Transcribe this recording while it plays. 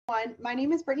My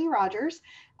name is Brittany Rogers.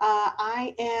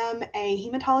 I am a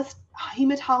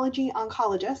hematology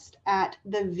oncologist at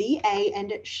the VA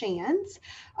and at Shands.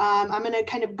 I'm going to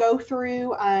kind of go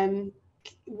through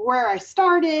where I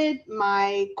started,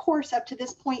 my course up to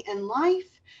this point in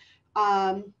life.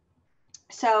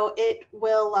 So it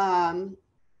will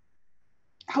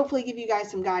hopefully give you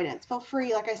guys some guidance. Feel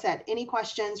free, like I said, any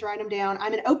questions, write them down.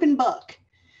 I'm an open book.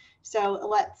 So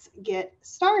let's get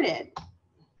started.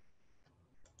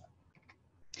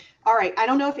 All right, I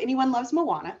don't know if anyone loves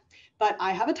Moana, but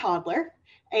I have a toddler.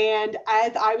 And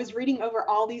as I was reading over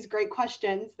all these great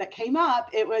questions that came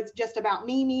up, it was just about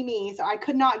me. So I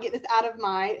could not get this out of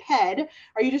my head.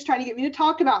 Are you just trying to get me to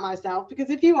talk about myself?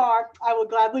 Because if you are, I will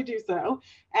gladly do so.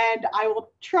 And I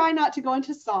will try not to go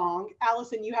into song.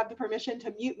 Allison, you have the permission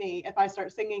to mute me if I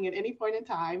start singing at any point in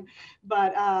time.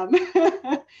 But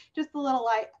just a little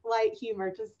light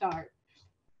humor to start.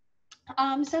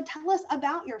 So tell us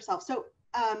about yourself. So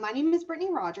my name is Brittany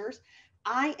Rogers.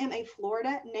 I am a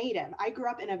Florida native. I grew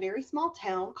up in a very small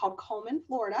town called Coleman,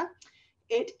 Florida.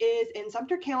 It is in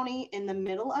Sumter County in the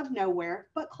middle of nowhere,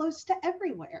 but close to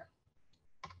everywhere.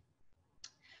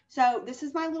 So this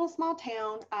is my little small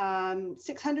town,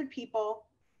 600 people.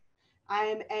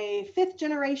 I'm a 5th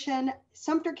generation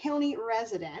Sumter County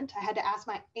resident. I had to ask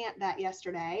my aunt that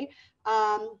yesterday.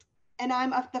 And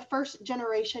I'm of the 1st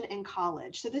generation in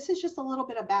college. So this is just a little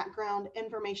bit of background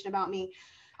information about me.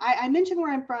 I mentioned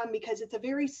where I'm from because it's a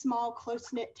very small,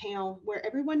 close-knit town where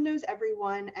everyone knows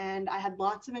everyone, and I had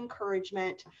lots of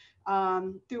encouragement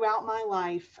throughout my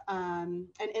life and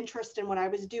interest in what I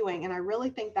was doing. And I really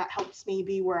think that helps me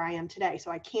be where I am today. So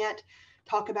I can't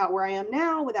talk about where I am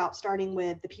now without starting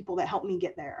with the people that helped me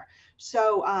get there.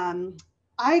 So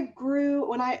I grew,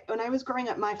 when I was growing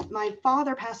up, my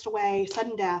father passed away,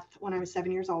 sudden death, when I was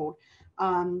 7 years old.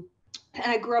 And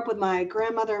I grew up with my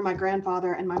grandmother, my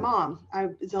grandfather, and my mom. I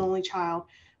was the only child.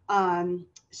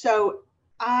 So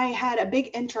I had a big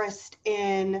interest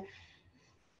in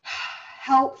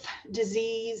health,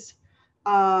 disease,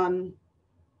 from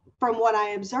what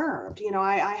I observed. You know,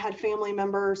 I had family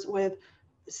members with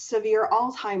severe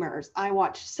Alzheimer's. I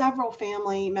watched several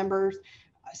family members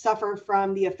suffer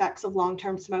from the effects of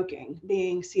long-term smoking,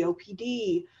 being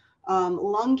COPD,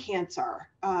 lung cancer,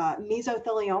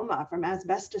 mesothelioma from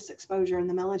asbestos exposure in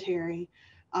the military,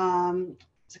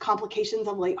 complications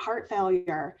of late heart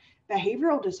failure,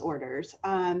 behavioral disorders.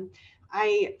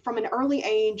 I, from an early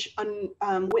age,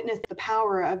 witnessed the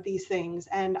power of these things,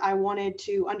 and I wanted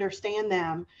to understand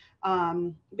them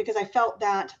because I felt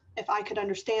that if I could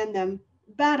understand them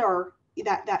better,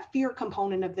 that fear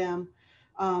component of them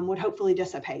would hopefully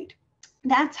dissipate.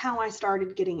 That's how I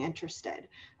started getting interested.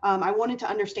 I wanted to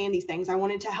understand these things. I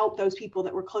wanted to help those people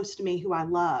that were close to me who I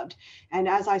loved. And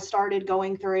as I started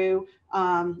going through,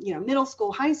 middle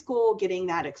school, high school, getting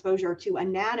that exposure to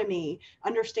anatomy,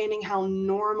 understanding how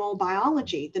normal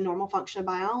biology, the normal function of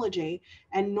biology,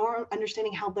 and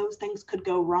understanding how those things could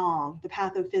go wrong, the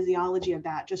pathophysiology of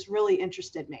that just really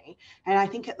interested me. And I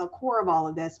think at the core of all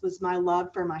of this was my love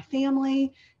for my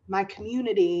family, my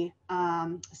community,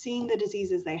 seeing the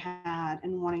diseases they had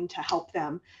and wanting to help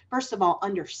them, first of all,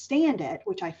 understand it,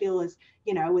 which I feel is,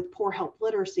 with poor health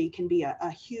literacy can be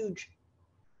a huge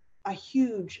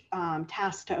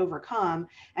task to overcome,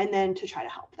 and then to try to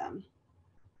help them.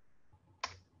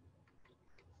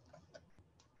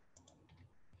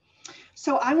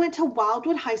 So I went to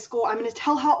Wildwood High School. I'm going to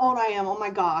tell how old I am. Oh my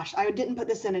gosh, I didn't put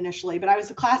this in initially, but I was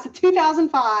the class of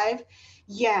 2005.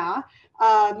 Yeah.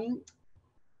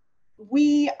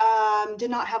 We did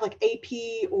not have like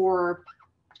AP or,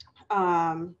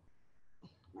 oh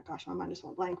my gosh, my mind just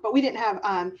went blank, but we didn't have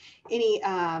any,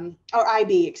 or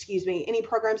IB, excuse me, any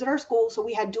programs at our school. So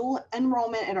we had dual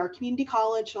enrollment at our community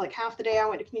college. So like half the day I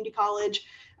went to community college,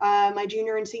 my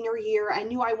junior and senior year. I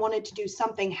knew I wanted to do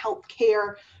something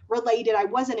healthcare related. I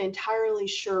wasn't entirely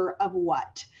sure of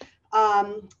what.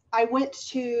 I went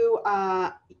to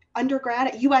undergrad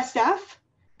at USF,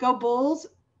 go Bulls.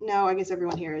 No, I guess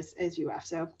everyone here is UF,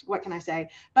 so what can I say?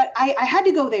 But I had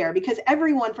to go there because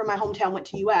everyone from my hometown went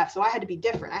to UF, so I had to be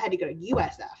different. I had to go to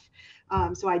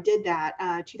USF. So I did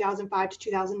that 2005 to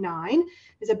 2009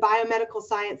 as a biomedical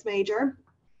science major.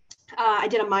 I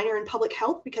did a minor in public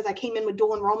health because I came in with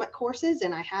dual enrollment courses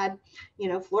and I had,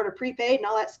 Florida prepaid and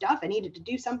all that stuff I needed to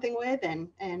do something with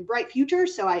and bright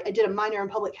futures. So I did a minor in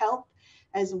public health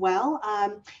as well.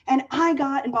 And I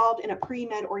got involved in a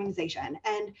pre-med organization.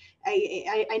 And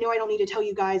I know I don't need to tell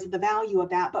you guys the value of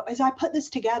that, but as I put this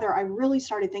together, I really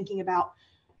started thinking about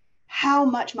how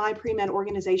much my pre-med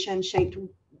organization shaped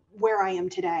where I am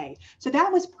today. So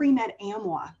that was pre-med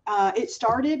AMWA. It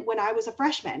started when I was a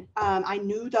freshman. I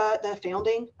knew the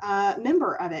founding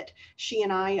member of it. She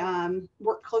and I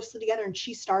worked closely together, and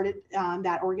she started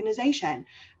that organization.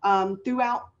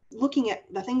 Throughout looking at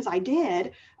the things I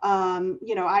did,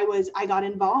 I got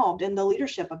involved in the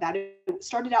leadership of that. It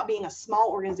started out being a small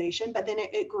organization, but then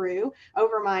it grew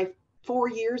over my 4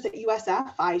 years at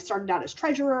USF. I started out as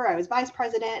treasurer, I was vice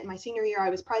president. My senior year,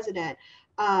 I was president.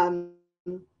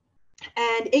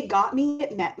 And it got me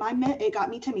to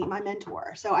meet my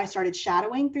mentor. So I started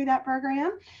shadowing through that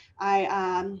program.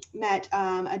 I met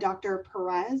a Dr.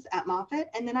 Perez at Moffitt,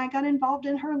 and then I got involved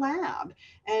in her lab,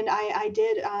 and I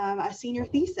did a senior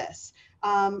thesis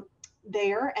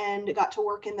there, and got to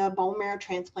work in the bone marrow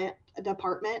transplant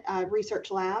department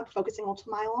research lab, focusing on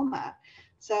multiple myeloma.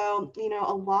 So,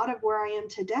 a lot of where I am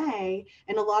today,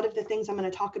 and a lot of the things I'm going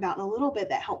to talk about in a little bit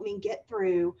that helped me get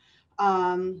through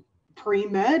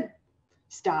pre-med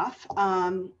stuff,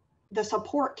 the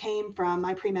support came from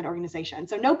my pre-med organization.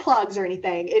 So no plugs or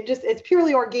anything. It's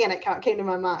purely organic how it came to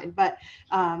my mind, but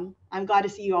I'm glad to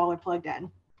see you all are plugged in.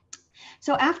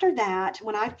 So after that,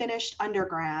 when I finished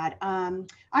undergrad,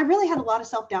 I really had a lot of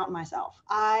self-doubt in myself.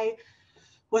 I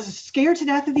was scared to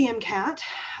death of the MCAT.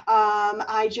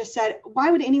 I just said, why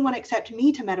would anyone accept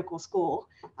me to medical school?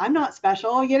 I'm not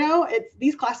special,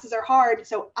 these classes are hard.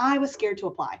 So I was scared to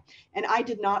apply, and I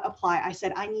did not apply. I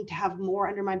said, I need to have more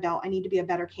under my belt. I need to be a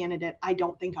better candidate. I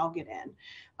don't think I'll get in.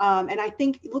 And I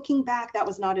think looking back, that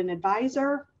was not an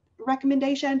advisor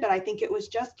recommendation, but I think it was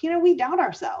just, we doubt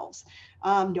ourselves.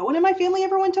 No one in my family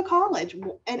ever went to college,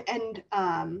 and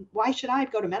why should I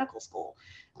go to medical school?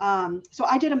 So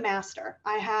I did a master.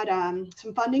 I had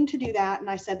some funding to do that, and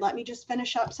I said, let me just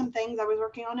finish up some things I was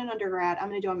working on in undergrad. I'm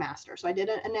going to do a master. So I did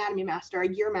an anatomy master, a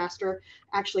year master,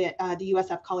 actually at the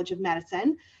USF College of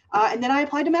Medicine, and then I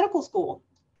applied to medical school,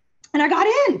 and I got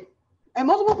in at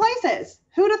multiple places.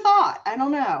 Who'd have thought? I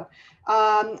don't know.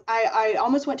 I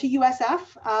almost went to USF,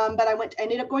 but I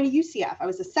ended up going to UCF. I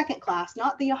was the second class,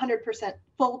 not the 100%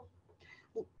 full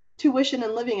tuition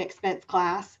and living expense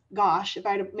class. Gosh, if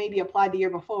I'd maybe applied the year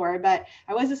before, but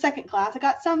I was the second class. I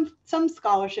got some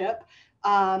scholarship,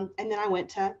 and then I went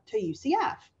to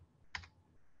UCF.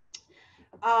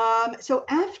 So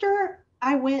after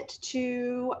I went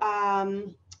to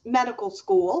medical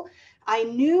school, I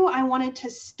knew I wanted to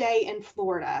stay in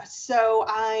Florida. So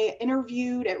I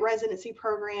interviewed at residency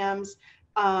programs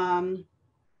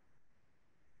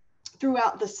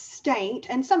throughout the state,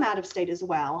 and some out of state as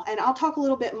well. And I'll talk a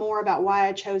little bit more about why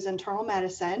I chose internal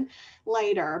medicine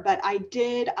later, but I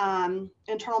did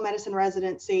internal medicine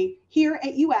residency here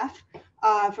at UF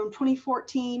from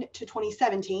 2014 to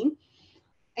 2017.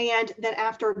 And then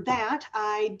after that,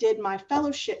 I did my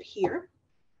fellowship here.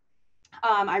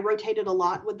 I rotated a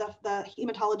lot with the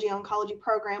hematology oncology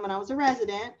program when I was a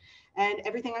resident, and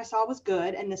everything I saw was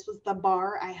good. And this was the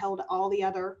bar I held all the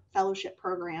other fellowship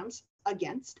programs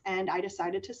against, and I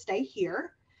decided to stay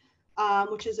here,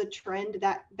 which is a trend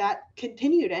that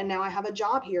continued, and now I have a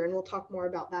job here, and we'll talk more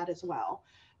about that as well.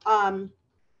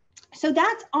 So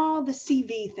that's all the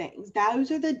CV things. Those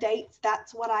are the dates.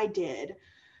 That's what I did.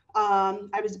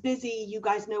 I was busy. You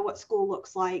guys know what school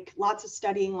looks like. Lots of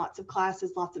studying, lots of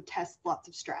classes, lots of tests, lots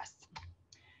of stress.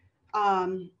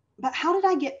 But how did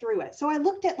I get through it? So I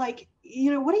looked at what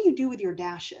do you do with your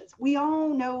dashes? We all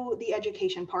know the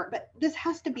education part, but this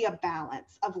has to be a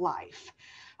balance of life.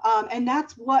 And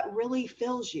that's what really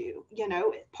fills you.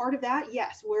 Part of that,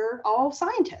 yes, we're all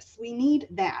scientists. We need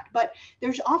that, but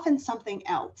there's often something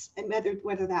else, and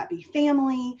whether that be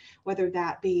family, whether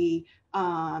that be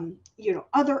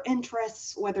other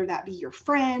interests, whether that be your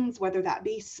friends, whether that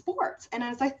be sports. And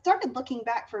as I started looking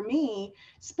back, for me,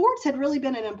 sports had really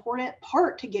been an important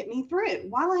part to get me through.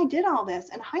 While I did all this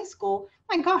in high school,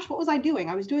 my gosh, what was I doing?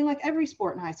 I was doing like every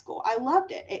sport in high school. I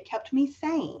loved it. It kept me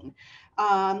sane.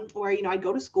 Where, I'd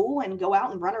go to school and go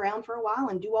out and run around for a while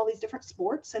and do all these different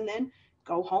sports, and then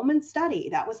go home and study.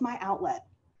 That was my outlet.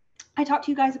 I talked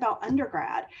to you guys about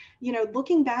undergrad.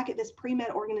 Looking back at this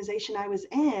pre-med organization I was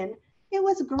in, it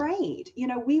was great.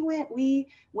 We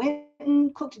went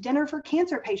and cooked dinner for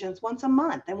cancer patients once a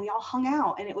month, and we all hung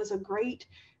out, and it was a great,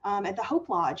 at the Hope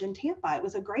Lodge in Tampa, it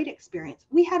was a great experience.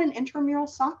 We had an intramural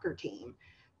soccer team,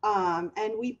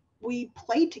 and we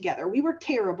played together. We were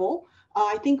terrible.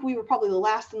 I think we were probably the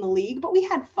last in the league, but we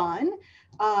had fun.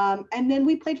 And then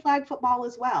we played flag football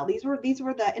as well. These were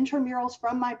the intramurals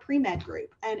from my pre-med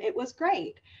group, and it was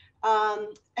great.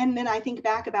 And then I think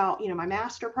back about, my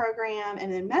master program,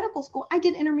 and then medical school. I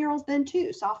did intramurals then too,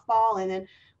 softball, and then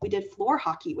we did floor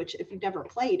hockey, which if you've never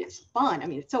played, it's fun. I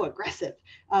mean, it's so aggressive.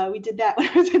 We did that when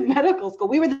I was in medical school.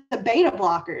 We were the beta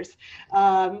blockers,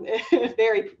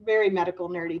 very, very medical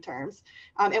nerdy terms.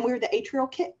 And we were the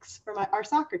atrial kicks for our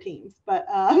soccer teams. But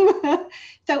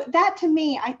so that, to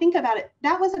me, I think about it,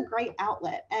 that was a great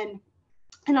outlet. And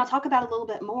I'll talk about a little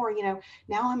bit more,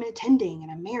 now I'm attending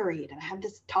and I'm married and I have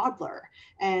this toddler,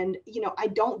 and, I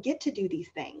don't get to do these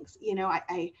things.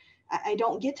 I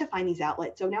don't get to find these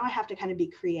outlets. So now I have to kind of be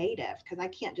creative, because I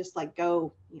can't just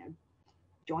go,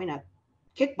 join a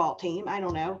kickball team. I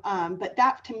don't know. But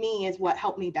that, to me, is what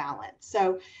helped me balance.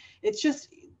 So it's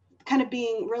just kind of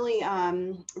being really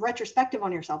retrospective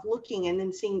on yourself, looking and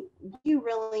then seeing what you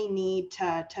really need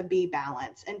to be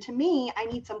balanced. And to me, I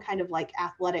need some kind of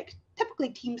athletic, typically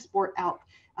team sport outlet,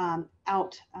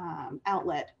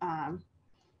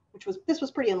 this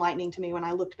was pretty enlightening to me when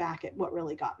I looked back at what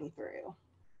really got me through.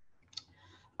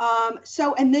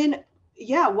 And then,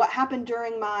 what happened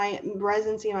during my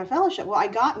residency and my fellowship? Well, I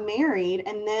got married,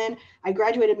 and then I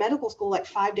graduated medical school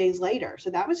 5 days later.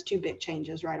 So that was two big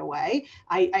changes right away.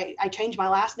 I changed my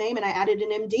last name and I added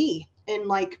an MD in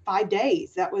 5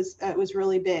 days. That was, it was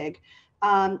really big.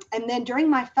 And then during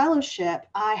my fellowship,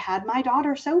 I had my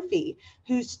daughter, Sophie,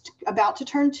 who's about to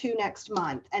turn 2 next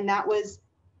month. And that was,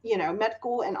 med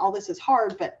school and all this is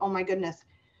hard, but oh my goodness,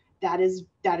 that is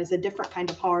a different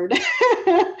kind of hard.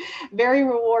 Very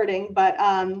rewarding, but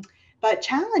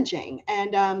challenging.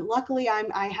 And luckily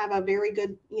I have a very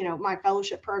good, my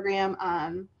fellowship program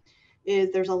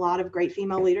there's a lot of great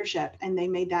female leadership, and they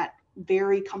made that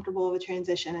very comfortable of a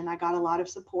transition, and I got a lot of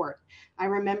support. I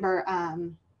remember,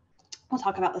 we'll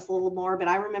talk about this a little more, but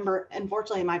I remember,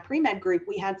 unfortunately, in my pre-med group,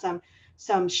 we had some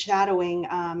shadowing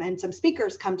and some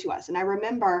speakers come to us. And I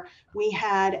remember we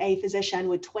had a physician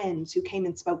with twins who came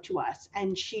and spoke to us,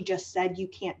 and she just said, you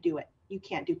can't do it. You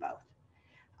can't do both.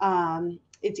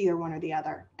 It's either one or the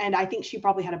other. And I think she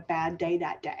probably had a bad day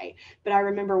that day. But I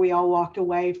remember we all walked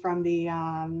away from the,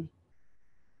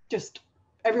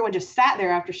 everyone just sat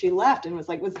there after she left and was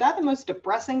like, was that the most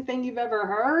depressing thing you've ever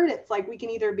heard? It's like, we can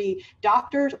either be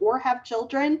doctors or have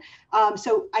children.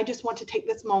 So I just want to take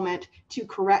this moment to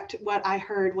correct what I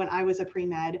heard when I was a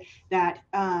pre-med, that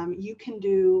you can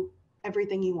do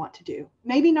everything you want to do.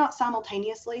 Maybe not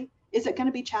simultaneously. Is it going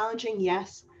to be challenging?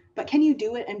 Yes. But can you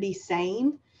do it and be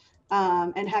sane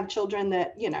and have children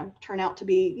that, turn out to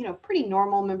be, pretty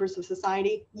normal members of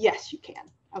society? Yes, you can.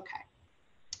 Okay.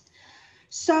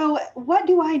 So what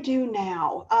do I do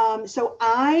now? So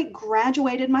I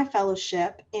graduated my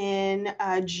fellowship in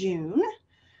June.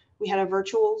 We had a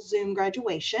virtual Zoom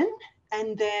graduation.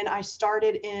 And then I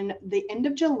started in the end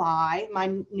of July,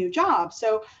 my new job.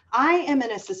 So I am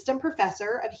an assistant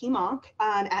professor of HEMONC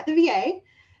at the VA.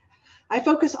 I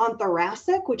focus on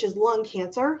thoracic, which is lung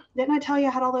cancer. Didn't I tell you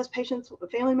I had all those patients,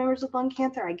 family members with lung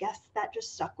cancer? I guess that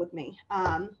just stuck with me.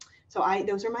 So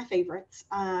those are my favorites.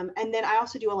 And then I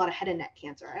also do a lot of head and neck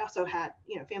cancer. I also had,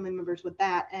 family members with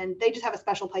that, and they just have a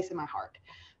special place in my heart.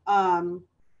 I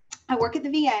work at the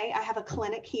VA. I have a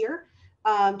clinic here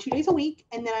 2 days a week.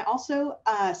 And then I also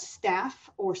staff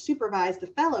or supervise the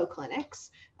fellow clinics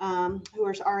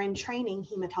who are in training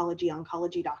hematology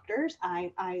oncology doctors.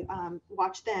 I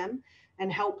watch them and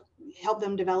help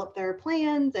them develop their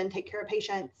plans and take care of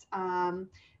patients.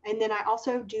 And then I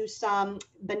also do some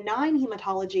benign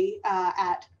hematology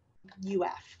at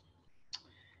UF.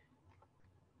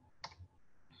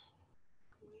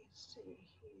 Let me see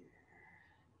here.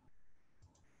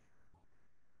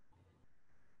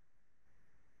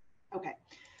 Okay,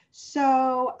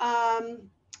 so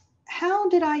how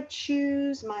did I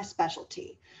choose my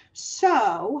specialty?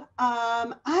 So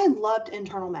I loved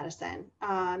internal medicine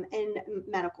in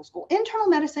medical school. Internal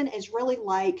medicine is really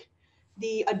like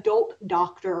the adult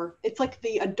doctor. It's like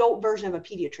the adult version of a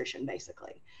pediatrician,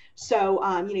 basically. So,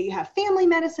 you have family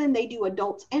medicine, they do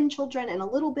adults and children and a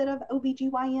little bit of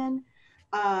OBGYN.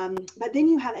 But then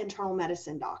you have internal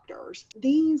medicine doctors.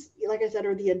 These, like I said,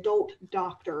 are the adult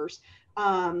doctors.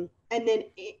 And then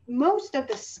most of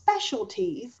the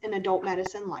specialties in adult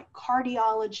medicine, like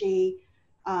cardiology,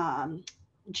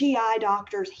 GI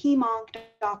doctors, HEMONC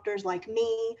doctors like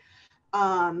me,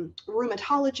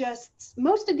 rheumatologists,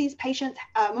 most of these patients,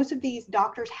 most of these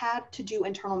doctors had to do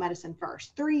internal medicine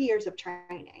first, 3 years of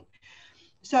training.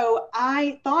 So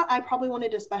I thought I probably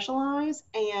wanted to specialize,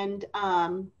 and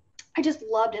I just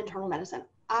loved internal medicine.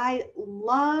 I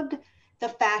loved the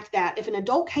fact that if an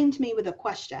adult came to me with a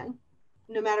question,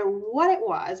 no matter what it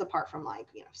was, apart from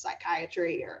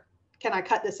psychiatry or can I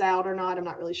cut this out or not? I'm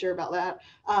not really sure about that.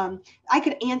 I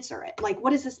could answer it. Like,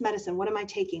 what is this medicine? What am I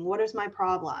taking? What is my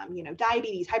problem? You know,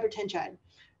 diabetes, hypertension,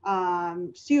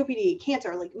 COPD,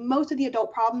 cancer, like most of the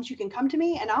adult problems, you can come to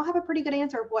me and I'll have a pretty good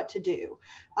answer of what to do.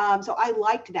 So I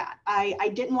liked that.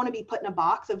 I didn't want to be put in a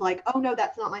box of like, oh no,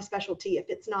 that's not my specialty. If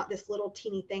it's not this little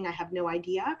teeny thing, I have no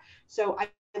idea. So I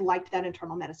liked that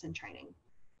internal medicine training.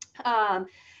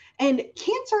 And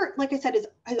cancer, like I said,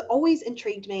 has always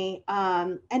intrigued me.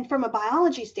 And from a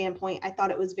biology standpoint, I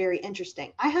thought it was very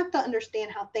interesting. I have to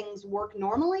understand how things work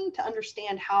normally to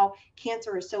understand how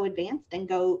cancer is so advanced and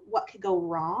what could go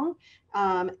wrong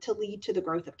to lead to the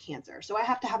growth of cancer. So I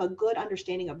have to have a good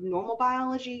understanding of normal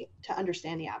biology to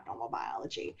understand the abnormal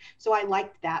biology. So I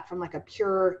liked that from like a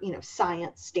pure,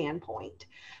 science standpoint.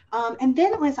 And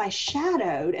then as I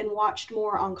shadowed and watched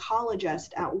more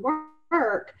oncologists at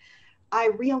work, I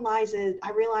realized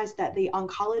that the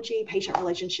oncology patient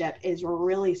relationship is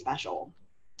really special.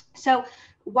 So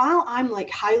while I'm like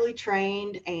highly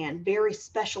trained and very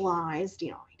specialized,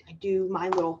 I do my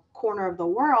little corner of the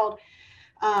world,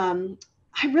 I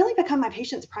really become my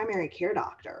patient's primary care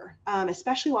doctor,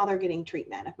 especially while they're getting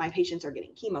treatment. If my patients are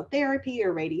getting chemotherapy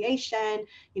or radiation,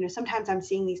 sometimes I'm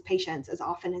seeing these patients as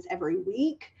often as every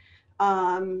week.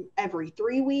 Every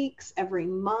 3 weeks, every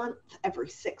month, every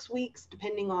 6 weeks,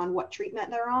 depending on what treatment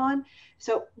they're on.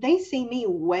 So they see me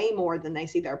way more than they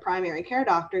see their primary care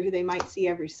doctor, who they might see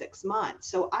every 6 months.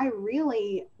 So I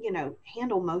really,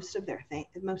 handle most of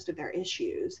their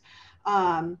issues.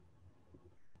 And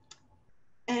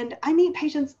I meet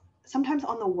patients sometimes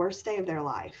on the worst day of their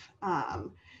life.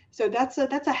 So that's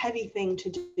a heavy thing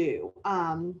to do.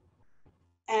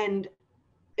 And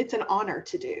it's an honor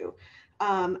to do.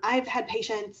 I've had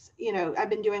patients, I've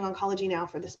been doing oncology now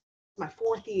for my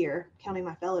 4th year, counting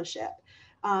my fellowship.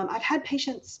 I've had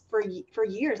patients for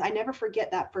years. I never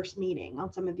forget that first meeting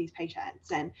on some of these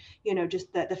patients, and,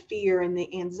 just the fear and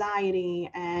the anxiety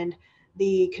and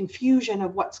the confusion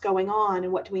of what's going on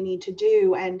and what do we need to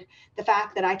do. And the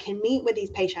fact that I can meet with these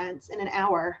patients in an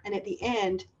hour, and at the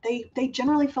end, they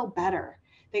generally feel better.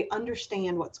 They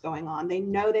understand what's going on. They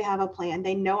know they have a plan.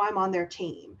 They know I'm on their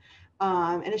team.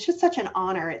 And it's just such an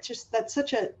honor. That's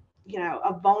such a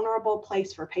vulnerable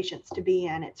place for patients to be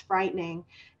in. It's frightening.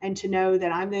 And to know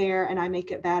that I'm there and I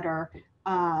make it better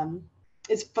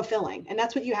is fulfilling. And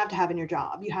that's what you have to have in your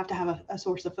job. You have to have a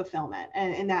source of fulfillment.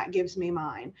 And that gives me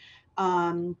mine.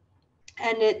 And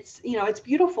it's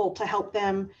beautiful to help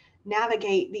them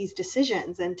navigate these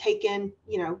decisions and take in,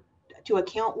 to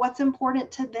account what's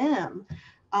important to them.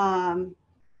 And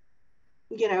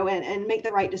make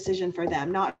the right decision for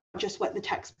them, not just what the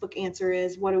textbook answer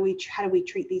is. How do we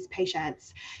treat these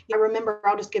patients? I remember,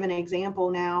 I'll just give an example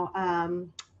now.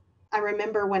 I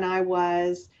remember when I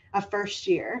was a first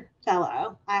year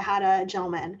fellow, I had a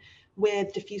gentleman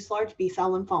with diffuse large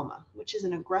B-cell lymphoma, which is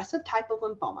an aggressive type of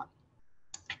lymphoma.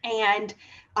 And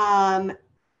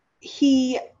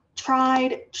he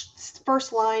tried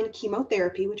first line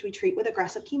chemotherapy, which we treat with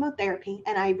aggressive chemotherapy.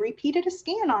 And I repeated a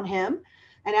scan on him.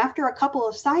 And after a couple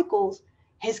of cycles,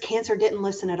 his cancer didn't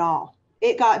listen at all.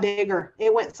 It got bigger.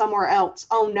 It went somewhere else.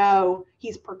 Oh no,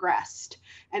 he's progressed.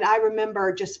 And I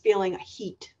remember just feeling a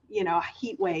heat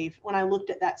wave when I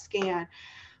looked at that scan.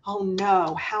 Oh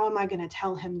no, how am I going to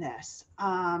tell him this?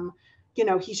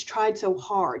 He's tried so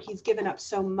hard. He's given up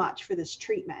so much for this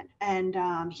treatment,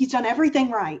 and he's done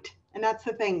everything right. And that's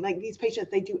the thing, like these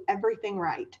patients, they do everything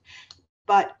right.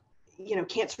 But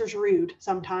cancer's rude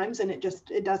sometimes, and it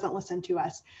doesn't listen to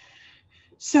us.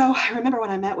 So I remember when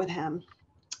I met with him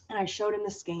and I showed him the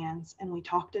scans and we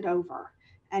talked it over,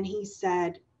 and he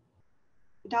said,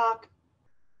 "Doc,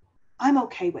 I'm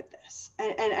okay with this."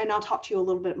 And I'll talk to you a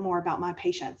little bit more about my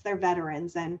patients. They're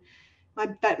veterans, and my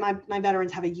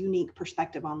veterans have a unique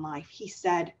perspective on life. He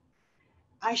said,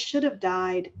 "I should have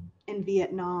died in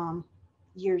Vietnam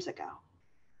years ago.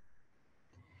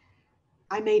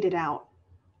 I made it out.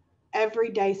 Every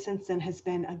day since then has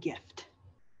been a gift.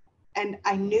 And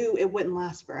I knew it wouldn't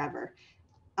last forever."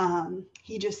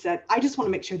 He just said, "I just want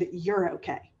to make sure that you're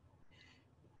okay."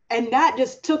 And that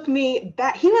just took me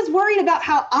back. He was worried about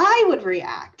how I would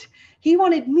react. He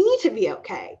wanted me to be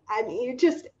okay. I mean,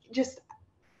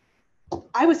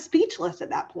 I was speechless at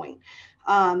that point.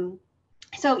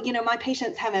 So, my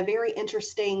patients have a very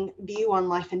interesting view on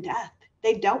life and death.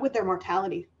 They've dealt with their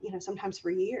mortality, sometimes for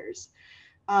years.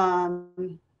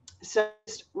 So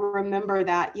just remember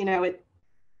that,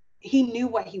 he knew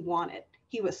what he wanted.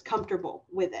 He was comfortable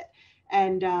with it.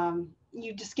 And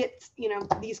you just get,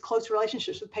 these close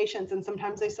relationships with patients, and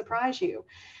sometimes they surprise you.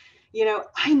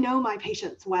 I know my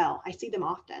patients well. I see them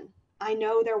often. I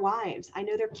know their wives. I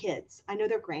know their kids. I know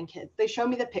their grandkids. They show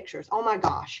me the pictures. Oh my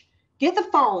gosh. Get the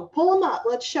phone, pull them up.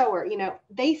 Let's show her.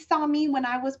 They saw me when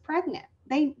I was pregnant.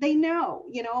 They know,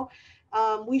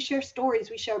 we share stories,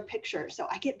 we share pictures. So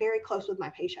I get very close with my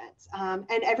patients.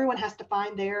 And everyone has to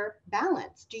find their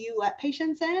balance. Do you let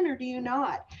patients in or do you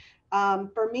not?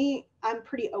 For me, I'm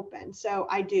pretty open. So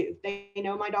I do. They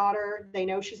know my daughter. They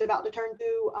know she's about to turn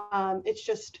 2.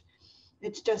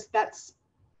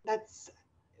 That's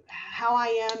how I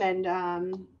am,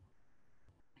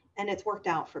 and it's worked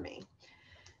out for me.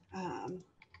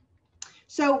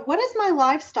 So what is my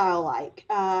lifestyle like?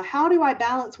 How do I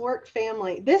balance work,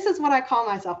 family? This is what I call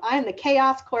myself. I am the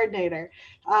chaos coordinator.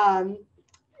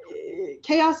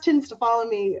 Chaos tends to follow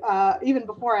me even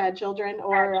before I had children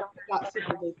or got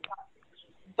super busy.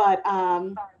 But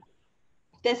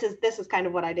this is kind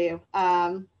of what I do.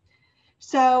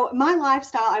 So my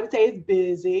lifestyle, I would say, is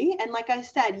busy. And like I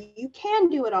said, you can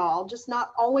do it all, just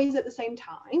not always at the same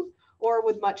time or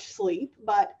with much sleep,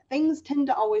 but things tend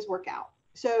to always work out.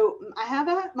 So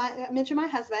I mentioned my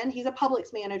husband, he's a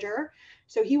Publix manager.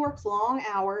 So he works long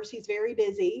hours. He's very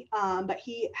busy, but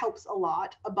he helps a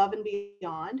lot above and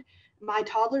beyond. My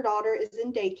toddler daughter is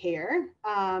in daycare.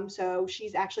 So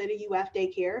she's actually at a UF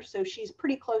daycare. So she's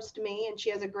pretty close to me and she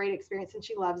has a great experience and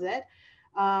she loves it.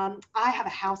 I have a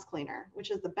house cleaner,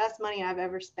 which is the best money I've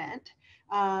ever spent.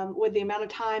 With the amount of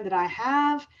time that I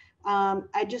have,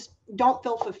 I just don't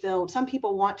feel fulfilled. Some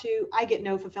people want to. I get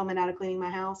no fulfillment out of cleaning my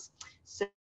house.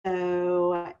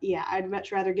 So yeah, I'd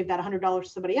much rather give that $100 to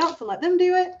somebody else and let them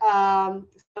do it.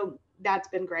 So that's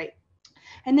been great.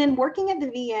 And then working at the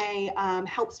VA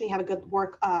helps me have a good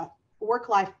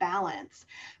work-life balance.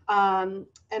 And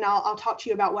I'll talk to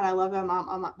you about what I love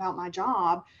about my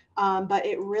job, but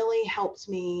it really helps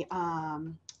me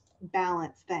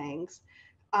balance things.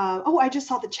 Oh, I just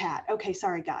saw the chat. Okay,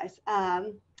 sorry guys.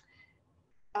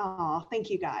 Oh, thank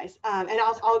you guys. And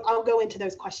I'll go into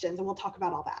those questions and we'll talk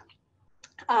about all that.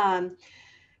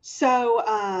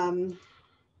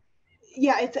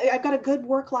 Yeah, I've got a good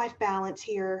work-life balance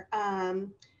here.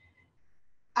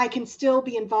 I can still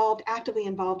be actively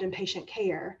involved in patient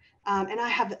care. And I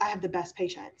have the best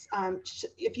patients.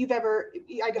 If you've ever,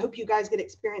 I hope you guys get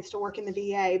experience to work in the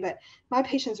VA, but my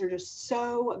patients are just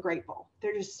so grateful.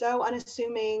 They're just so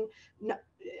unassuming,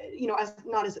 as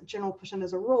not as a general person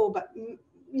as a rule, but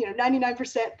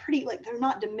 99% pretty, like they're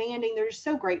not demanding. They're just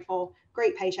so grateful,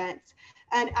 great patients.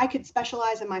 And I could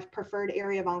specialize in my preferred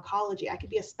area of oncology. I could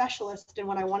be a specialist in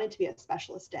what I wanted to be a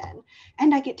specialist in.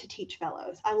 And I get to teach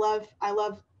fellows. I love,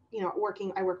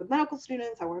 working. I work with medical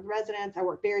students. I work with residents. I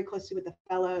work very closely with the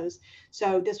fellows.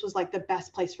 So this was like the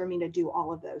best place for me to do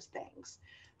all of those things.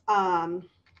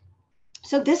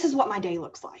 So this is what my day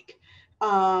looks like.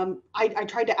 I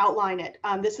tried to outline it.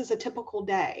 This is a typical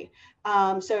day.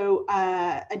 So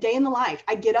a day in the life.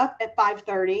 I get up at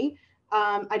 5:30.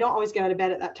 I don't always get out of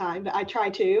bed at that time, but I try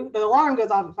to. The alarm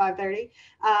goes off at 5:30.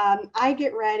 I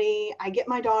get ready. I get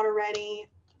my daughter ready,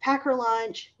 pack her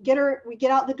lunch, we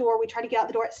get out the door. We try to get out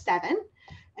the door at 7.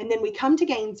 And then we come to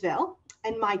Gainesville.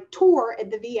 And my tour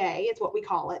at the VA is what we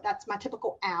call it. That's my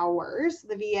typical hours.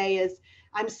 The VA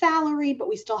I'm salaried, but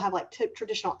we still have like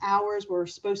traditional hours where we're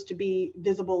supposed to be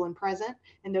visible and present.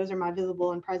 And those are my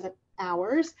visible and present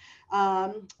hours,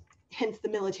 hence the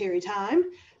military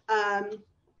time.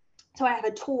 So I have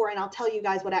a tour and I'll tell you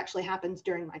guys what actually happens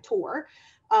during my tour.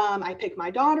 I pick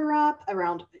my daughter up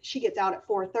she gets out at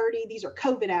 4:30. These are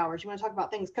COVID hours. You want to talk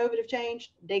about things COVID have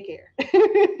changed? Daycare.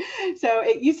 So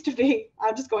it used to be,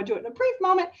 I'll just go into it in a brief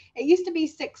moment. It used to be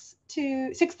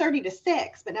 6:30 to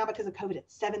 6, but now because of COVID,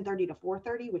 it's 7:30 to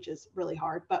 4:30, which is really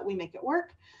hard, but we make it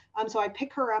work. So I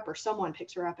pick her up or someone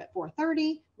picks her up at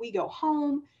 4:30. We go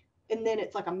home. And then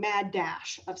it's like a mad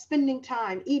dash of spending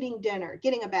time, eating dinner,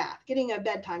 getting a bath, getting a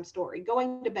bedtime story,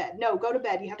 going to bed. No, go to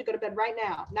bed. You have to go to bed right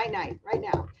now. Night, right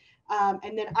now.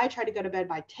 And then I try to go to bed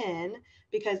by 10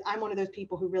 because I'm one of those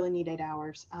people who really need 8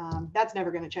 hours. That's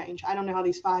never going to change. I don't know how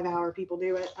these 5-hour people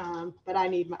do it, but I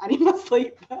need my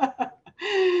sleep.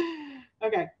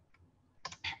 Okay.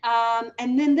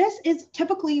 And then this is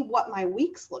typically what my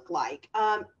weeks look like.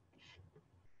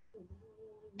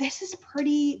 This is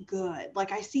pretty good.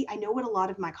 Like I know what a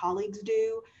lot of my colleagues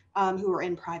do who are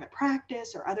in private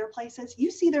practice or other places.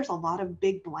 You see there's a lot of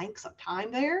big blanks of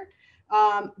time there.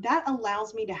 That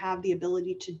allows me to have the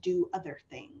ability to do other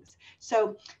things.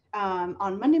 So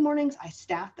on Monday mornings, I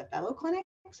staff the fellow clinic.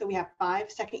 So we have 5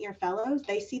 second-year fellows.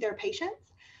 They see their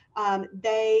patients.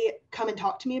 They come and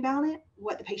talk to me about it,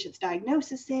 what the patient's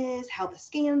diagnosis is, how the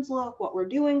scans look, what we're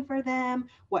doing for them,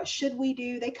 what should we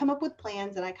do. They come up with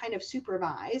plans and I kind of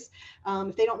supervise.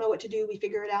 If they don't know what to do, we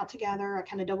figure it out together. I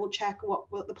kind of double check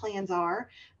what the plans are.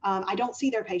 I don't see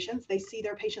their patients. They see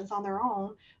their patients on their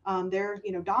own. They're,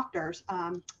 doctors,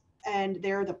 and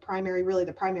they're really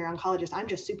the primary oncologist. I'm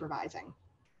just supervising.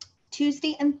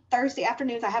 Tuesday and Thursday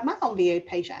afternoons, I have my own VA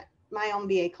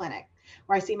clinic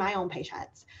where I see my own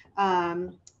patients. I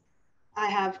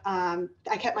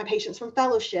kept my patients from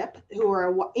fellowship who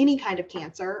are any kind of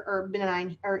cancer or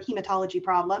benign or hematology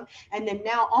problem. And then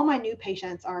now all my new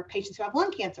patients are patients who have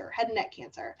lung cancer, head and neck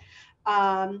cancer.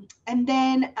 And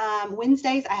then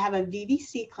Wednesdays, I have a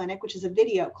VVC clinic, which is a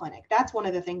video clinic. That's one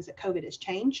of the things that COVID has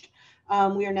changed.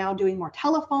 We are now doing more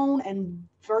telephone and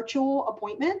virtual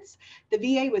appointments. The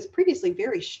VA was previously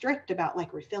very strict about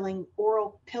like refilling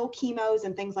oral pill chemos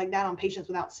and things like that on patients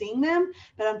without seeing them.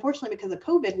 But unfortunately, because of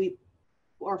COVID,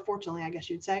 fortunately, I guess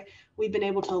you'd say, we've been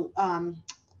able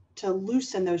to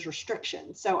loosen those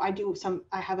restrictions. So I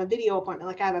have a video appointment,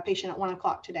 like I have a patient at 1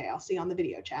 o'clock today, I'll see on the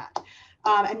video chat.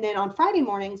 And then on Friday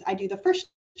mornings, I do the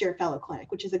first year fellow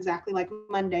clinic, which is exactly like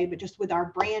Monday, but just with our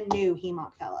brand new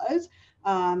HEMONC fellows.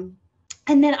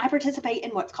 And then I participate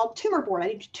in what's called tumor board.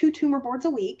 I do 2 tumor boards a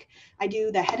week. I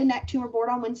do the head and neck tumor board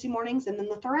on Wednesday mornings, and then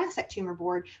the thoracic tumor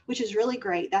board, which is really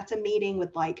great. That's a meeting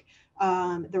with like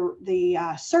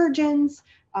the surgeons,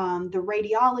 the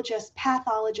radiologists,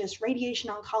 pathologists,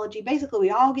 radiation oncology. Basically, we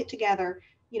all get together,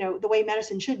 the way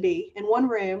medicine should be, in one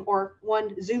room or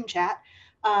one Zoom chat.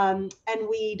 And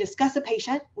we discuss a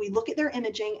patient, we look at their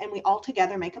imaging, and we all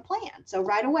together make a plan. So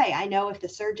right away, I know if the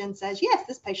surgeon says, yes,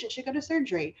 this patient should go to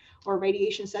surgery, or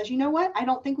radiation says, you know what, I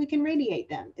don't think we can radiate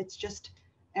them. It's just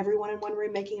everyone in one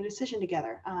room making a decision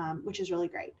together, which is really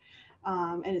great.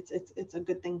 And it's a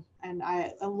good thing. And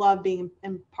I love being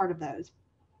part of those.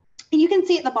 And you can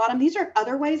see at the bottom, these are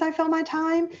other ways I fill my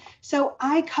time. So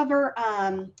I cover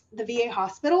the VA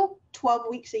hospital 12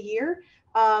 weeks a year.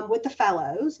 With the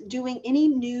fellows, doing any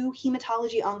new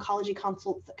hematology oncology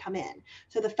consults that come in.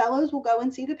 So the fellows will go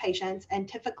and see the patients, and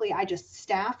typically I just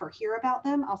staff or hear about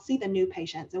them. I'll see the new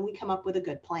patients and we come up with a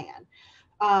good plan.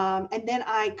 And then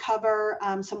I cover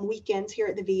some weekends here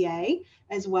at the VA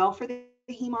as well for the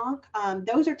HEMONC.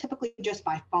 Those are typically just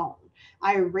by phone.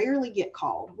 I rarely get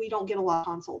called. We don't get a lot of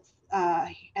consults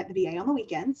at the VA on the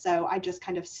weekends. So I just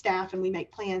kind of staff and we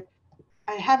make plans.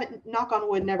 I haven't, knock on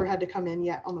wood, never had to come in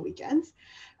yet on the weekends.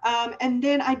 And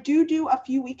then I do a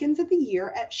few weekends of the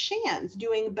year at Shands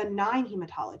doing benign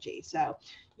hematology. So,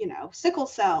 sickle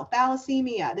cell,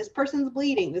 thalassemia, this person's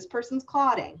bleeding, this person's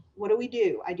clotting. What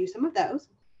do? I do some of those.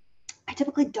 I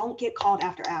typically don't get called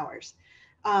after hours.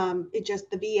 The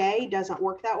VA doesn't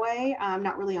work that way. I'm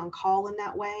not really on call in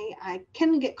that way. I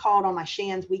can get called on my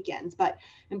Shands weekends, but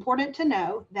important to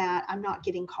know that I'm not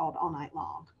getting called all night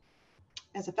long.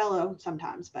 As a fellow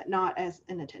sometimes, but not as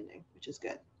an attending, which is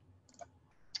good.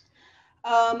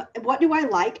 What do I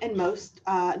like and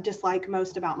dislike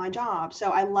most about my job? So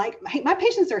my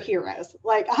patients are heroes,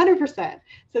 like 100%.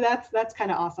 So that's kind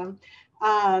of awesome.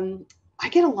 I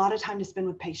get a lot of time to spend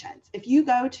with patients. If you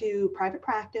go to private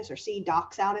practice or see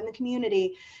docs out in the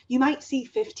community, you might see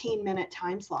 15-minute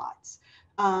time slots.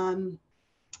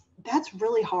 That's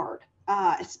really hard.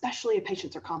 Especially if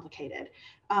patients are complicated,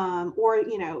 or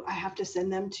I have to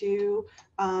send them to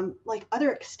like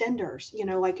other extenders,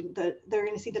 like they're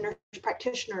going to see the nurse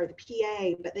practitioner, the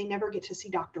PA, but they never get to see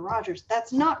Dr. Rogers.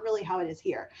 That's not really how it is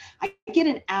here. I get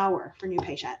an hour for new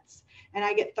patients, and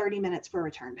I get 30 minutes for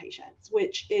return patients,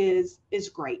 which is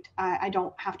great. I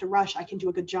don't have to rush. I can do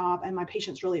a good job, and my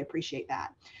patients really appreciate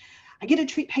that. I get to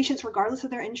treat patients regardless of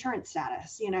their insurance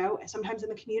status. Sometimes in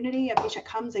the community, a patient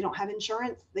comes, they don't have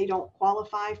insurance, they don't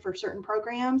qualify for certain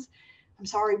programs. I'm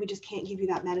sorry, we just can't give you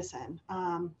that medicine.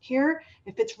 Here,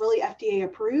 if it's really FDA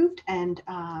approved and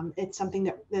it's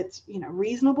something that's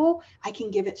reasonable, I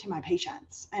can give it to my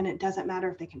patients, and it doesn't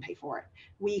matter if they can pay for it.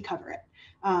 We cover it,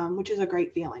 which is a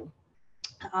great feeling.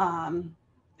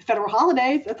 Federal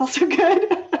holidays, that's also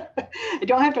good. I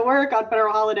don't have to work on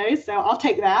federal holidays, so I'll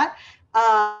take that.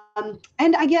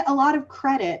 And I get a lot of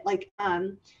credit, like,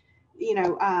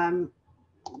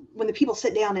 when the people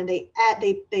sit down and they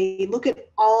look at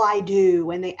all I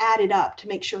do and they add it up to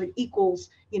make sure it equals,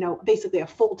 basically a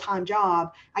full-time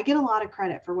job. I get a lot of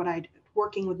credit for what I do,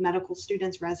 working with medical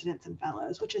students, residents, and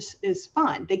fellows, which is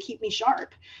fun. They keep me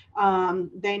sharp.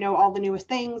 They know all the newest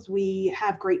things. We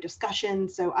have great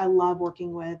discussions. So I love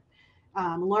working with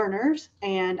learners,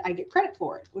 and I get credit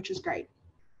for it, which is great.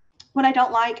 What I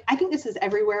don't like, I think this is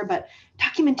everywhere, but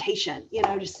documentation,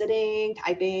 just sitting,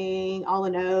 typing, all the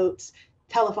notes,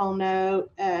 telephone note,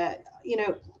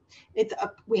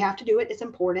 we have to do it. It's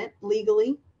important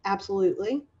legally.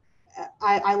 Absolutely.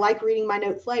 I like reading my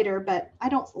notes later, but I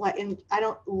don't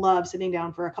love sitting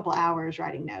down for a couple hours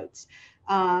writing notes.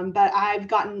 But I've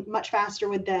gotten much faster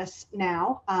with this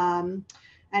now.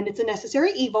 And it's a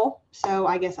necessary evil. So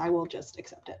I guess I will just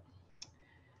accept it.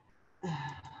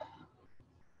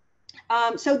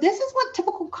 So this is what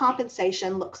typical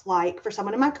compensation looks like for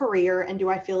someone in my career, and do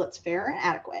I feel it's fair and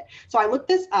adequate? So I looked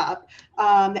this up.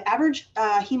 The average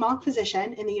hem-onc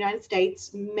physician in the United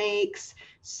States makes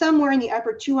somewhere in the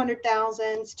upper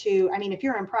 200,000s to, I mean, if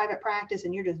you're in private practice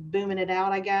and you're just booming it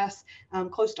out, I guess,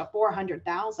 close to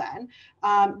 400,000.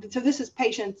 So this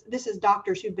is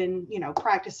doctors who've been,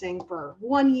 practicing for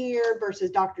 1 year versus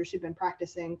doctors who've been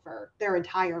practicing for their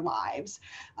entire lives.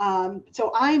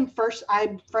 So I'm fresh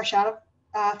out of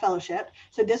fellowship.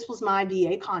 So this was my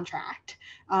VA contract.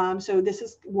 So this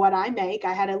is what I make.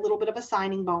 I had a little bit of a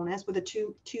signing bonus with a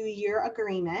two-year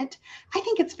agreement. I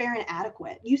think it's fair and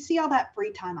adequate. You see all that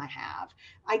free time I have.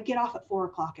 I get off at 4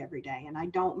 o'clock every day,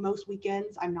 and most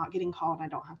weekends, I'm not getting called. I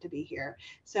don't have to be here.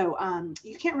 So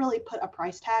you can't really put a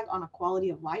price tag on a quality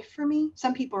of life for me.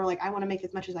 Some people are like, I want to make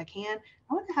as much as I can.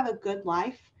 I want to have a good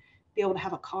life, be able to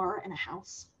have a car and a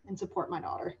house and support my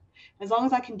daughter. As long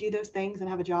as I can do those things and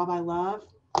have a job I love,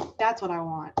 that's what I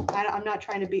want. I'm not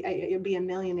trying to be a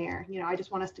millionaire. I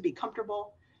just want us to be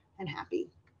comfortable and happy.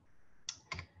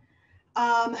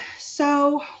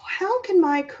 So how can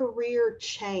my career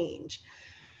change?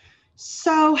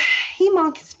 So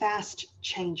hem-onc is fast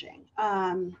changing.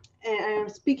 And I'm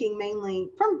speaking mainly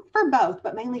for both,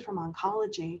 but mainly from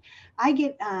oncology. I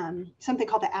get something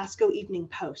called the ASCO Evening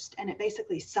Post, and it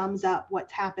basically sums up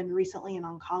what's happened recently in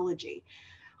oncology.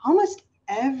 Almost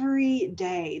every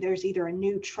day, there's either a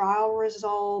new trial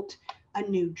result, a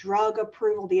new drug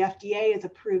approval. The FDA has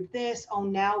approved this. Oh,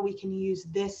 now we can use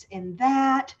this and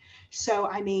that. So,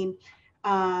 I mean,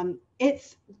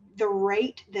 it's the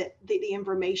rate that the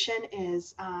information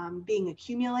is being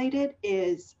accumulated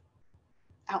is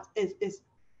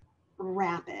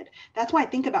rapid. That's why I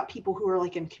think about people who are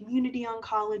like in community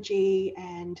oncology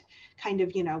and kind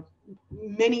of,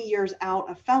 many years out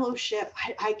of fellowship.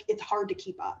 It's hard to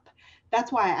keep up.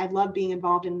 That's why I love being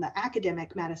involved in the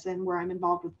academic medicine, where I'm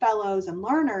involved with fellows and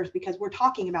learners, because we're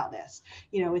talking about this.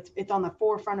 It's on the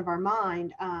forefront of our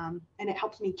mind, and it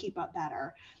helps me keep up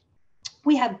better.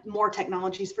 We have more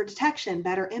technologies for detection,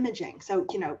 better imaging. So,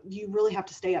 you really have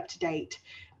to stay up to date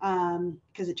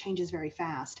because it changes very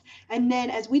fast. And then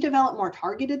as we develop more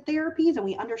targeted therapies and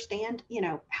we understand,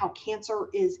 how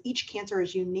each cancer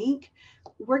is unique,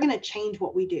 we're going to change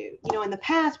what we do. In the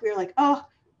past, we were like, oh,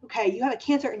 okay, you have a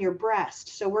cancer in your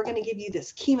breast, so we're going to give you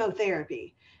this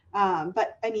chemotherapy.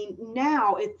 But I mean,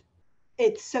 now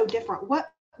it's so different.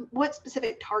 What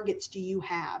specific targets do you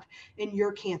have in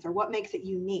your cancer? What makes it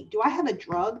unique? Do I have a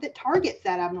drug that targets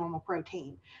that abnormal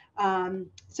protein?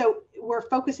 So we're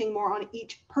focusing more on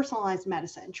each personalized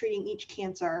medicine, treating each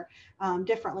cancer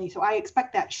differently. So I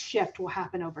expect that shift will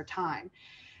happen over time.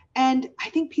 And I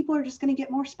think people are just going to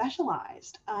get more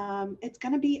specialized. It's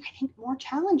going to be, I think, more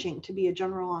challenging to be a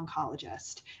general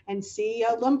oncologist and see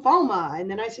a lymphoma, and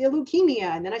then I see a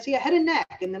leukemia, and then I see a head and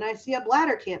neck, and then I see a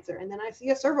bladder cancer, and then I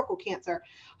see a cervical cancer.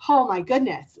 Oh my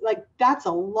goodness, like that's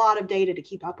a lot of data to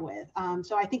keep up with.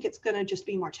 So I think it's going to just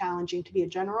be more challenging to be a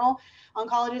general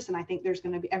oncologist, and I think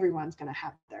everyone's going to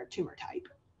have their tumor type.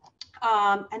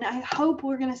 And I hope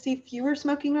we're going to see fewer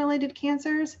smoking related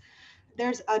cancers.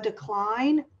 There's a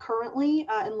decline currently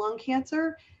in lung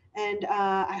cancer, and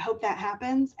I hope that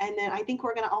happens. And then I think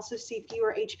we're going to also see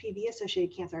fewer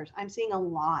HPV-associated cancers. I'm seeing a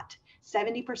lot.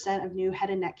 70% of new head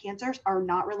and neck cancers are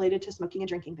not related to smoking and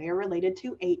drinking. They are related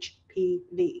to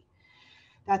HPV.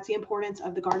 That's the importance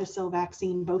of the Gardasil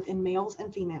vaccine, both in males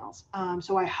and females.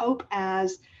 So I hope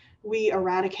as we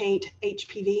eradicate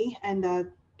HPV and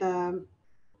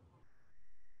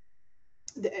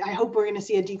I hope we're going to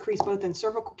see a decrease both in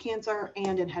cervical cancer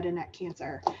and in head and neck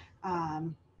cancer.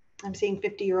 I'm seeing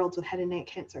 50-year-olds with head and neck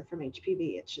cancer from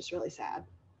HPV. It's just really sad.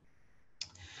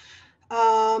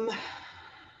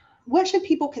 What should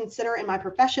people consider in my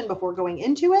profession before going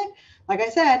into it? Like I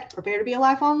said, prepare to be a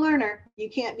lifelong learner. You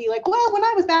can't be like, well, when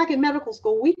I was back in medical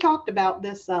school, we talked about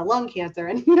this lung cancer,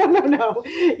 and no.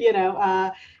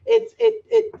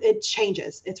 It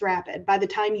changes. It's rapid. By the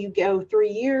time you go 3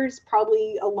 years,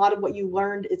 probably a lot of what you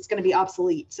learned, it's going to be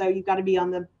obsolete. So you've got to be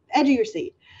on the edge of your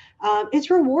seat.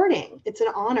 It's rewarding. It's an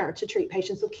honor to treat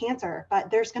patients with cancer, but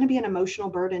there's going to be an emotional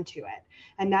burden to it.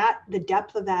 And the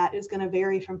depth of that is going to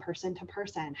vary from person to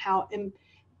person, how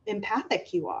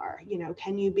empathic you are.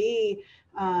 Can you be,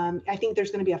 I think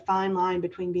there's going to be a fine line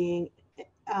between being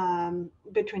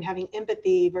between having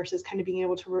empathy versus kind of being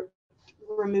able to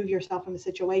remove yourself from the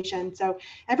situation. So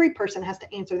every person has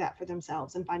to answer that for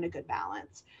themselves and find a good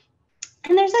balance.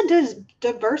 And there's a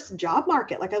diverse job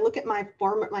market. Like I look at my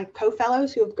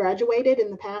co-fellows who have graduated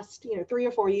in the past, 3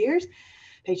 or 4 years.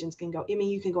 Patients can go,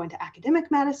 you can go into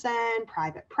academic medicine,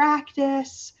 private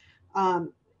practice.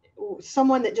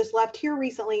 Someone that just left here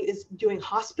recently is doing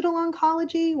hospital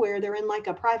oncology, where they're in like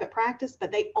a private practice,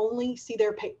 but they only see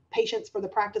their patients for the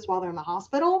practice while they're in the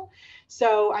hospital.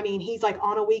 So, he's like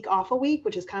on a week, off a week,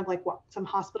 which is kind of like what some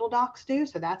hospital docs do.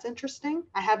 So that's interesting.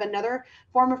 I have another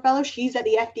former fellow. She's at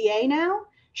the FDA now.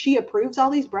 She approves all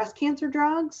these breast cancer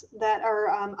drugs that are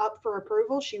up for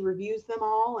approval. She reviews them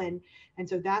all. And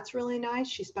so that's really nice.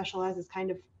 She specializes kind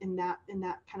of in that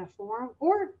kind of form,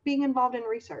 or being involved in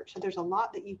research. So there's a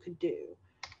lot that you could do.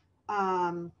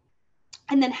 And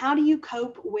then how do you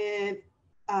cope with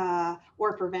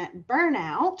or prevent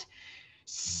burnout?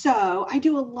 So I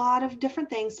do a lot of different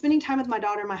things. Spending time with my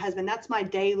daughter and my husband, that's my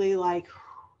daily,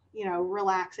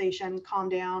 relaxation, calm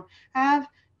down. I have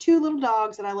 2 little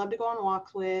dogs that I love to go on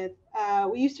walks with.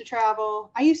 We used to travel.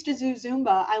 I used to do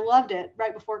Zumba. I loved it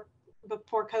right before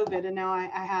COVID, and now I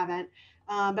haven't.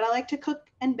 But I like to cook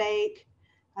and bake.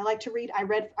 I like to read.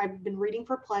 I've been reading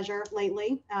for pleasure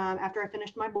lately after I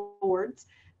finished my boards.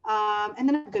 And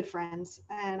then I have good friends.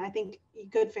 And I think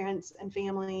good friends and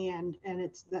family, and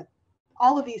it's that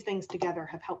all of these things together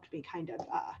have helped me kind of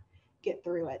get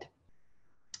through it.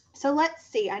 So let's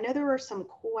see. I know there were some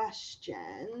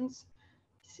questions.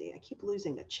 See, I keep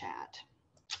losing the chat.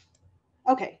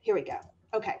 Okay, here we go.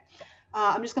 Okay,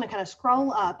 I'm just going to kind of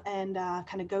scroll up and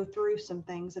kind of go through some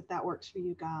things if that works for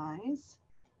you guys.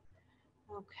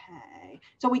 Okay,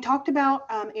 so we talked about,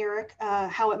 Eric,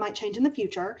 how it might change in the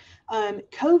future.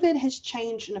 COVID has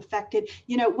changed and affected,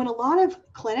 when a lot of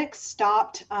clinics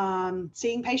stopped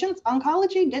seeing patients,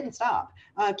 oncology didn't stop.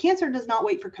 Cancer does not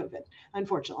wait for COVID,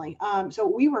 unfortunately. So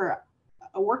we were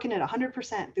working at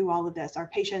 100% through all of this. Our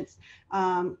patients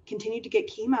continued to get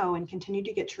chemo and continued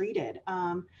to get treated.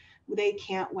 They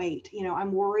can't wait.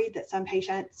 I'm worried that some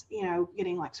patients,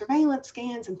 getting like surveillance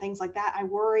scans and things like that. I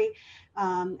worry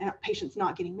patients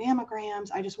not getting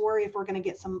mammograms. I just worry if we're going to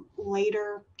get some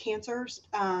later cancers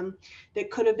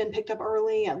that could have been picked up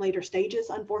early at later stages,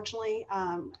 unfortunately,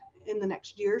 in the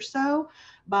next year or so.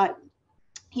 But,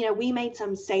 we made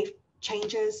some safe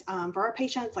changes for our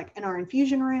patients, like in our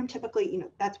infusion room. Typically,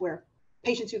 that's where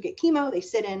patients who get chemo, they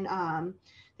sit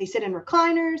in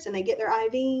recliners and they get their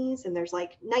IVs, and there's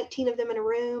like 19 of them in a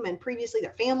room, and previously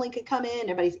their family could come in,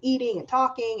 everybody's eating and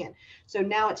talking, and so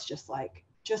now it's just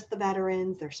the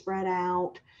veterans, they're spread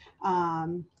out.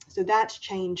 So that's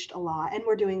changed a lot, and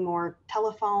we're doing more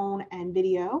telephone and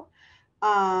video.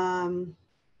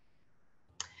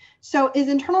 So is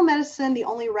internal medicine the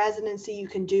only residency you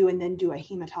can do and then do a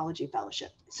hematology fellowship?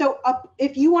 So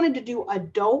if you wanted to do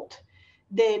adult,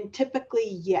 then typically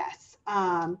yes.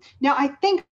 Now I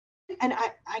think, and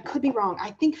I could be wrong, I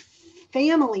think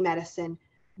family medicine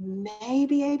may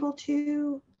be able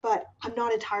to, but I'm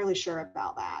not entirely sure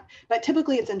about that. But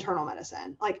typically it's internal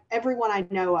medicine. Like everyone I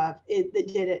know of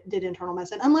that did internal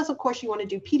medicine, unless of course you want to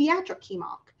do pediatric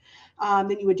hemonc.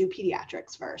 Then you would do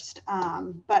pediatrics first.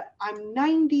 But I'm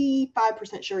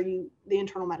 95% sure the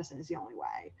internal medicine is the only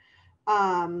way.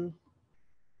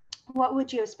 What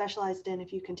would you have specialized in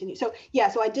if you continue? So yeah,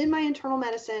 so I did my internal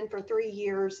medicine for 3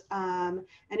 years, and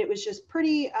it was just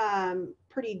pretty,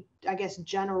 I guess,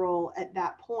 general at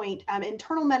that point.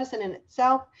 Internal medicine in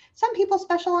itself, some people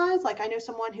specialize. Like I know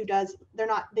someone who does.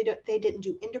 They didn't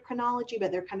do endocrinology,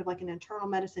 but they're kind of like an internal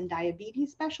medicine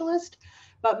diabetes specialist.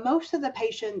 But most of the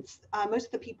patients, most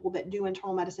of the people that do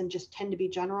internal medicine just tend to be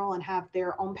general and have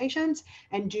their own patients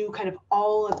and do kind of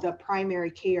all of the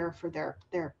primary care for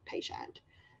their patient.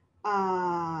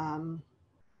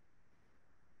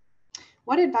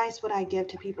 What advice would I give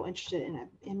to people interested in an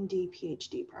MD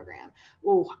PhD program?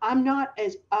 Oh, I'm not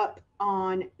as up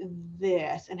on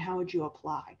this. And how would you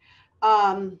apply?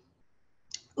 I'm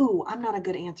not a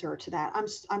good answer to that.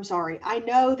 I'm sorry. I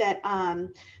know that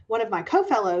one of my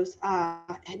co-fellows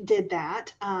did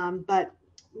that, but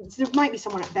there might be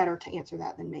someone better to answer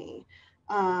that than me.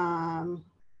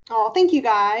 Oh, thank you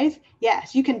guys.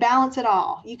 Yes, you can balance it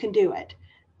all. You can do it.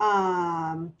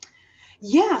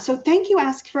 Yeah, so thank you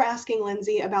for asking,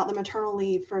 Lindsay, about the maternal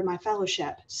leave for my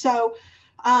fellowship. So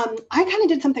I kind of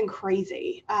did something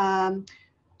crazy.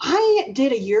 I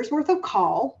did a year's worth of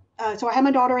call. So I had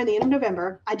my daughter in the end of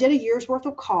November. I did a year's worth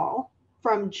of call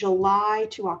from July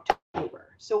to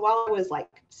October. So while I was like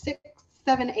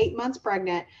 7, 8 months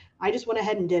pregnant, I just went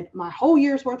ahead and did my whole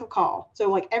year's worth of call. So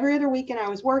like every other weekend I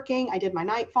was working, I did my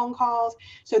night phone calls.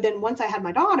 So then once I had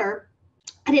my daughter,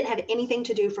 I didn't have anything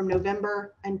to do from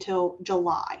November until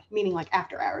July, meaning like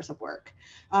after hours of work.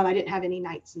 I didn't have any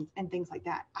nights and things like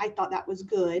that. I thought that was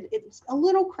good. It's a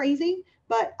little crazy,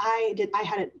 but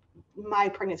my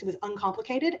pregnancy was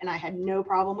uncomplicated and I had no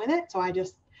problem with it. So I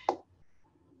just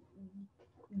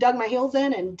dug my heels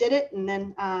in and did it. And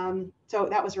then, so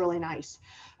that was really nice.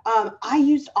 I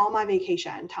used all my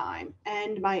vacation time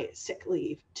and my sick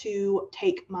leave to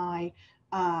take my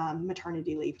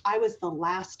maternity leave. I was the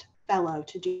last fellow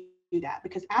to do that,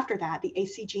 because after that, the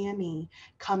ACGME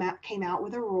came out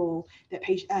with a rule that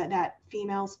that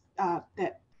females,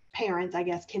 that parents, I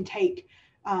guess, can take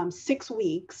 6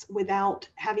 weeks without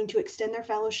having to extend their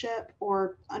fellowship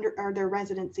or their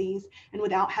residencies, and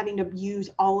without having to use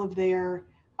all of their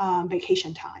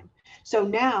vacation time. So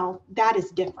now that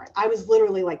is different. I was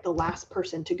literally like the last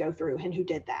person to go through and who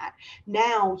did that.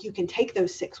 Now you can take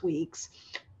those 6 weeks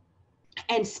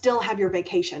and still have your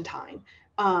vacation time.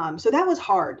 So that was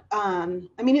hard. I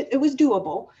mean, it was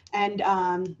doable. And,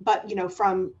 but you know,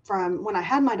 from when I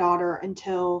had my daughter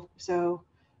until, so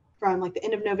from like the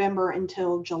end of November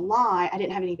until July, I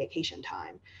didn't have any vacation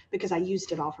time because I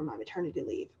used it all for my maternity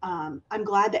leave. I'm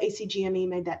glad the ACGME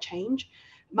made that change.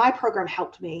 My program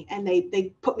helped me, and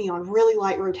they put me on really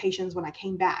light rotations when I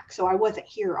came back. So I wasn't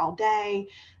here all day.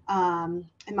 And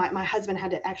my husband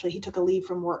had to he took a leave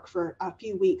from work for a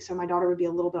few weeks. So my daughter would be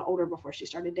a little bit older before she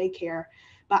started daycare.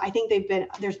 But I think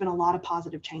there's been a lot of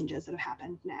positive changes that have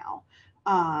happened now.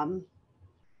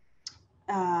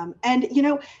 And you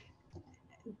know,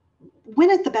 when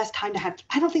is the best time to have?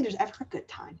 I don't think there's ever a good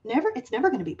time. It's never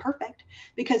going to be perfect,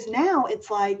 because now it's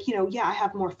like, you know, yeah, I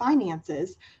have more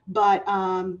finances, but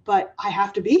I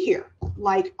have to be here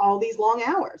like all these long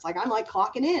hours. Like I'm like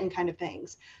clocking in kind of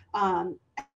things.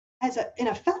 In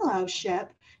a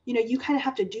fellowship, you know, you kind of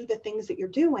have to do the things that you're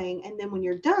doing. And then when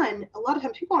you're done, a lot of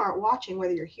times people aren't watching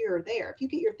whether you're here or there. If you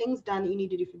get your things done that you need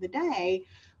to do for the day,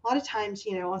 a lot of times,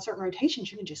 you know, on certain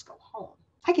rotations, you can just go home.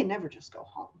 I can never just go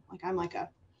home. Like I'm like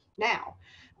now.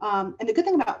 And the good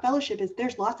thing about fellowship is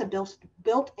there's lots of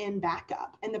built-in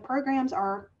backup, and the programs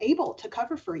are able to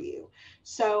cover for you.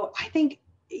 So I think,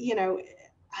 you know,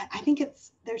 I think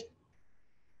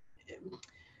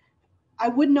I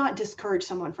would not discourage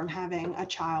someone from having a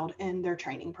child in their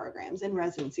training programs in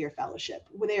residency or fellowship.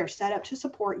 Where they are set up to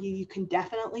support you. You can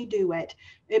definitely do it.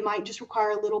 It might just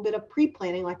require a little bit of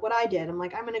pre-planning, like what I did. I'm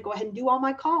like, I'm going to go ahead and do all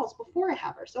my calls before I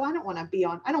have her. So I don't want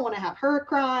to have her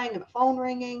crying and the phone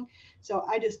ringing. So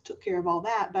I just took care of all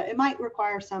that, but it might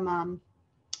require some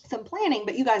planning,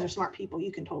 but you guys are smart people.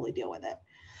 You can totally deal with it.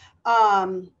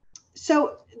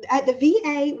 So at the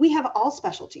VA, we have all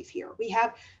specialties here. We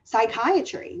have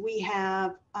psychiatry, we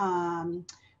have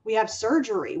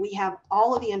surgery, we have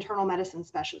all of the internal medicine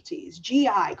specialties,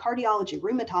 GI, cardiology,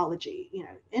 rheumatology, you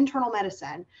know, internal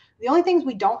medicine. The only things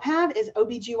we don't have is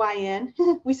OBGYN.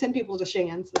 We send people to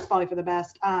Shands. That's probably for the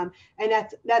best. And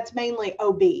that's mainly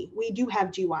OB. We do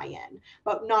have GYN,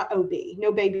 but not OB.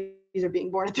 No babies are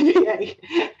being born at the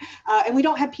VA. And we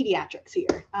don't have pediatrics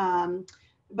here.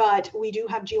 But we do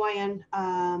have GYN.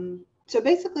 So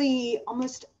basically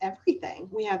almost everything.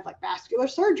 We have like vascular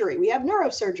surgery. We have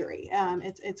neurosurgery.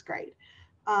 It's great.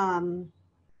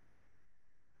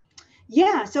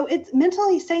 Yeah, so it's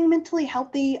staying mentally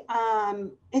healthy.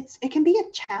 It can be a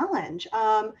challenge.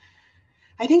 I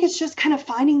think it's just kind of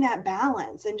finding that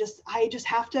balance, and I just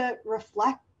have to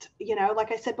reflect, you know,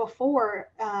 like I said before,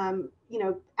 you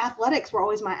know, athletics were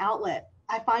always my outlet.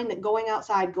 I find that going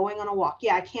outside, going on a walk,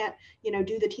 yeah, I can't, you know,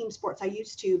 do the team sports I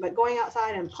used to, but going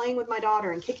outside and playing with my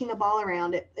daughter and kicking a ball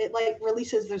around, it like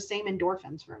releases those same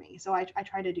endorphins for me. So I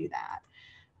try to do that.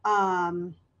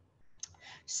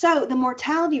 So the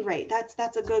mortality rate,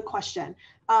 that's a good question.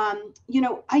 You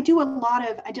know, I did a lot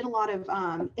of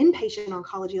inpatient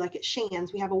oncology, like at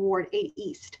Shands. We have a ward 8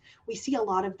 East. We see a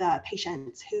lot of the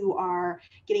patients who are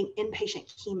getting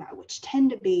inpatient chemo, which tend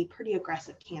to be pretty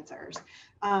aggressive cancers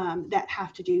that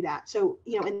have to do that. So,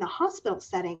 you know, in the hospital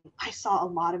setting, I saw a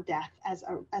lot of death as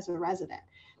a resident,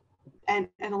 and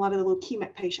a lot of the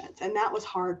leukemic patients, and that was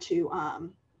hard to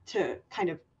kind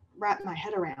of wrap my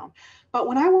head around. But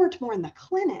when I worked more in the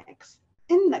clinics,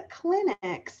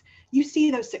 you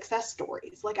see those success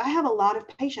stories. Like I have a lot of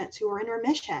patients who are in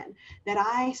remission that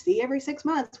I see every 6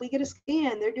 months. We get a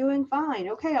scan, they're doing fine.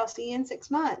 Okay, I'll see you in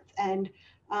 6 months. And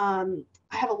I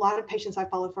have a lot of patients I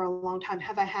follow for a long time.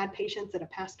 Have I had patients that have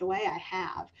passed away? I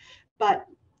have. But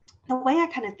the way I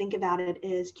kind of think about it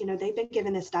is, you know, they've been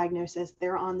given this diagnosis,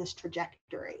 they're on this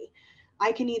trajectory.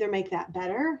 I can either make that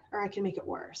better or I can make it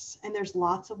worse. And there's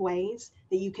lots of ways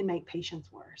that you can make patients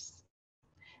worse.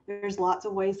 There's lots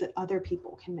of ways that other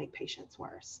people can make patients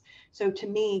worse. So to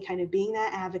me, kind of being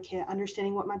that advocate,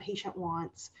 understanding what my patient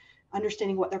wants,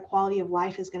 understanding what their quality of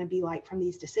life is going to be like from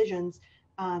these decisions,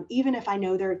 even if I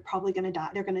know they're probably going to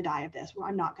die, they're going to die of this, well,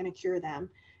 I'm not going to cure them,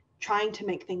 trying to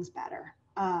make things better.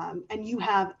 And you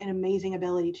have an amazing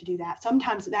ability to do that.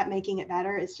 Sometimes that making it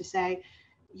better is to say,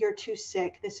 you're too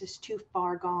sick, this is too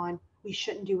far gone, we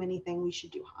shouldn't do anything, we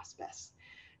should do hospice.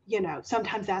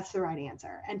 Sometimes that's the right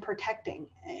answer. And protecting,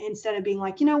 instead of being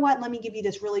like, you know what, let me give you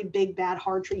this really big, bad,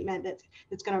 hard treatment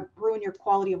that's going to ruin your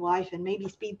quality of life and maybe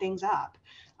speed things up.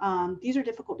 These are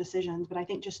difficult decisions, but I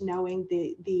think just knowing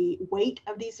the weight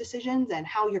of these decisions and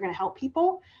how you're going to help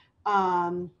people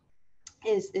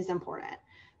is important.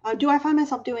 Do I find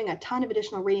myself doing a ton of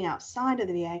additional reading outside of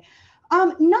the VA?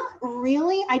 Not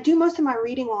really. I do most of my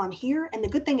reading while I'm here. And the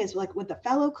good thing is, like with the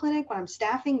fellow clinic, when I'm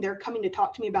staffing, they're coming to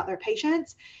talk to me about their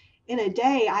patients. In a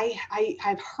day,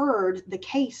 I've heard the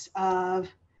case of,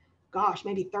 gosh,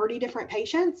 maybe 30 different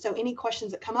patients. So any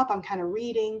questions that come up, I'm kind of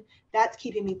reading. That's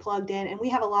keeping me plugged in. And we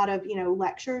have a lot of,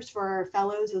 lectures for our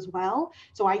fellows as well.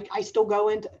 So I still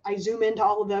I zoom into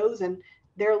all of those, and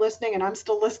they're listening and I'm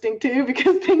still listening too,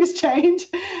 because things change.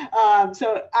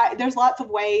 There's lots of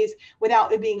ways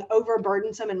without it being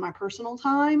overburdensome in my personal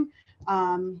time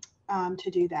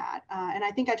to do that. And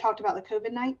I think I talked about the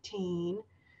COVID-19.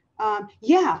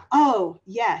 Yeah. Oh,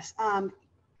 yes. I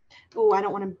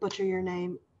don't want to butcher your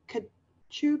name.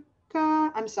 Kachuka.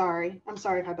 I'm sorry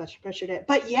if I butchered it.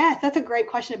 But yes, that's a great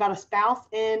question about a spouse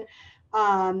in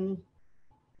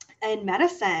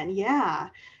medicine. Yeah.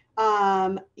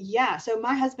 So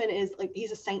my husband is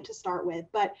he's a saint to start with,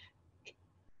 but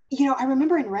I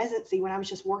remember in residency when I was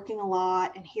just working a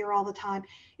lot and here all the time,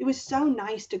 it was so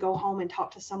nice to go home and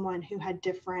talk to someone who had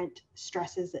different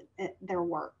stresses at their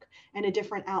work and a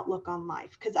different outlook on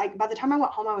life. Because by the time I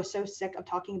went home, I was so sick of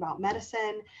talking about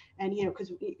medicine. And,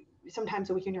 because sometimes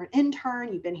a weekend you're an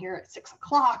intern, you've been here at 6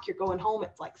 o'clock, you're going home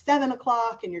at like 7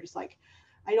 o'clock, and you're just like,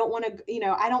 I don't want to,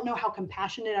 I don't know how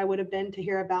compassionate I would have been to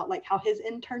hear about like how his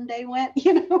intern day went.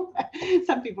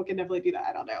 Some people can definitely do that.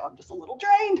 I don't know. I'm just a little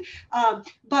drained.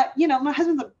 But my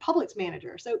husband's a Publix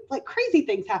manager. So like crazy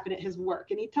things happen at his work,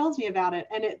 and he tells me about it.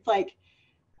 And it's like,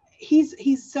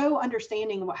 he's so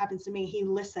understanding of what happens to me. He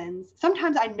listens.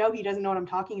 Sometimes I know he doesn't know what I'm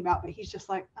talking about, but he's just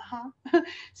like,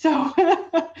 So,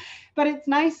 but it's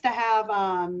nice to have,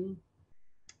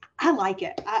 I like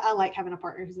it. I like having a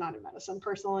partner who's not in medicine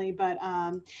personally, but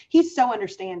he's so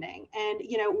understanding. And,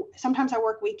 sometimes I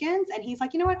work weekends and he's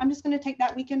like, you know what, I'm just going to take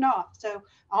that weekend off. So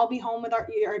I'll be home with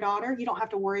our daughter. You don't have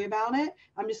to worry about it.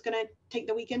 I'm just going to take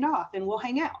the weekend off and we'll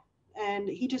hang out. And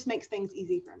he just makes things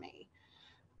easy for me.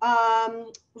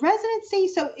 Residency.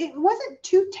 So it wasn't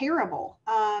too terrible.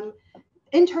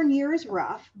 Intern year is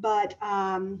rough, but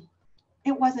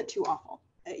it wasn't too awful.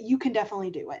 You can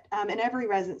definitely do it. And every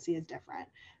residency is different.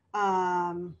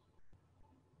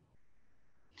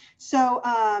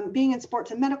 Being in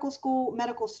sports and medical school,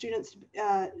 medical students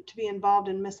to be involved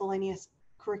in miscellaneous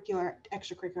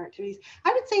extracurricular activities.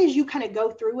 I would say as you kind of go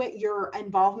through it, your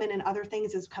involvement in other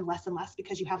things is kind of less and less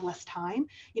because you have less time.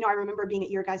 I remember being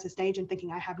at your guys' stage and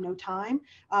thinking I have no time.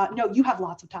 No, you have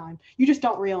lots of time. You just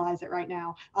don't realize it right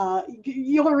now.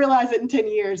 You'll realize it in 10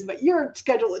 years, but your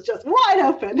schedule is just wide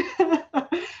open.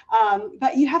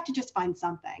 But you have to just find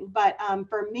something. But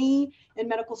for me in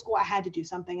medical school, I had to do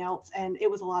something else. And it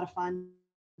was a lot of fun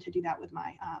to do that with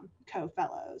my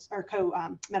co-fellows or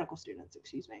co-medical students,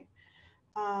 excuse me.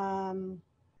 I'm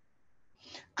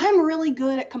really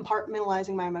good at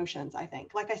compartmentalizing my emotions, I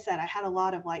think. Like I said, I had a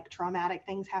lot of like traumatic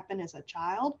things happen as a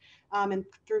child and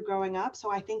through growing up.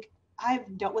 So I think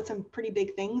I've dealt with some pretty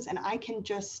big things and I can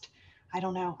just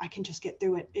get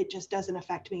through it. It just doesn't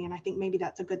affect me. And I think maybe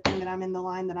that's a good thing that I'm in the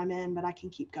line that I'm in, but I can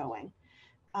keep going.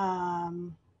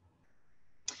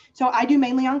 So I do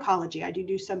mainly oncology. I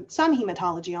do some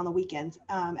hematology on the weekends.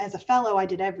 As a fellow, I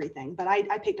did everything, but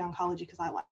I picked oncology because I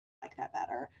like that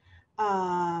better.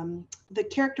 The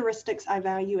characteristics I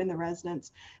value in the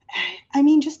residents, I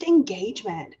mean, just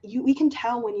engagement. We can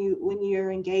tell when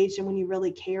you're engaged and when you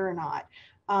really care or not.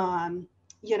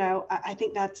 I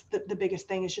think that's the biggest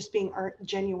thing is just being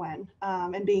genuine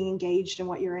and being engaged in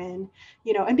what you're in,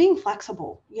 and being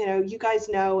flexible. You guys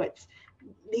know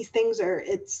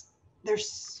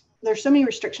there's so many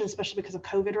restrictions, especially because of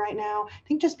COVID right now. I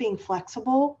think just being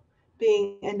flexible,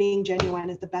 being genuine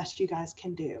is the best you guys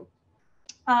can do.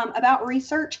 About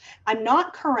research, I'm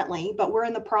not currently, but we're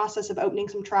in the process of opening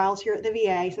some trials here at the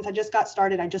VA. Since I just got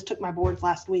started, I just took my boards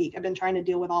last week. I've been trying to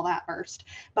deal with all that first,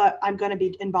 but I'm going to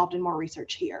be involved in more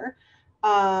research here.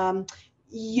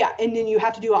 Yeah, and then you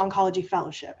have to do an oncology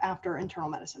fellowship after internal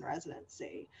medicine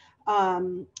residency.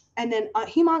 And then a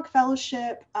hemonc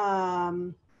fellowship,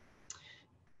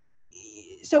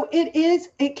 so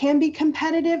it can be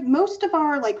competitive. Most of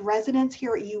our like residents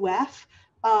here at UF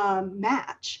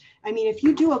match. I mean, if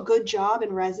you do a good job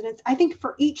in residence, I think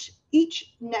for each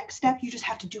next step, you just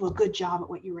have to do a good job at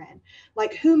what you're in.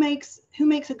 Like who makes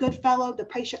a good fellow? The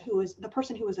person who is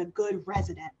a good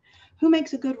resident. Who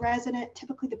makes a good resident?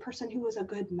 Typically the person who is a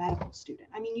good medical student.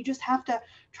 I mean, you just have to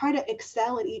try to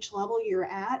excel at each level you're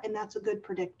at, and that's a good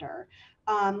predictor.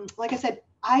 Like I said,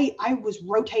 I was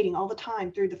rotating all the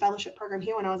time through the fellowship program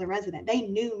here when I was a resident. They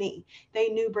knew me. They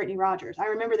knew Brittany Rogers. I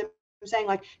remember them saying,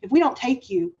 like, if we don't take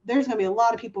you, there's going to be a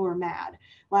lot of people who are mad.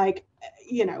 Like,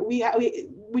 you know, we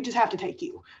just have to take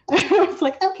you. It's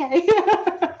like, okay.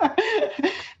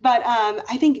 But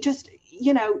I think just,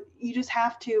 you know, you just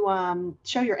have to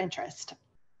show your interest.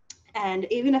 And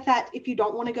even if you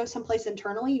don't want to go someplace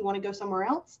internally, you want to go somewhere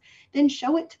else, then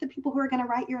show it to the people who are going to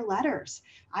write your letters.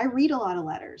 I read a lot of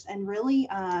letters, and really,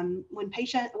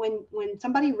 when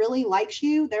somebody really likes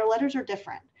you, their letters are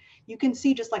different. You can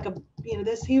see just like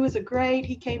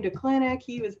he came to clinic,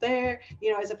 he was there,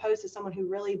 you know, as opposed to someone who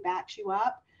really backs you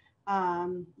up.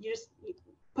 You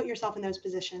put yourself in those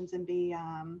positions and be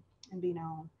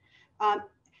known.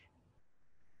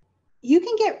 You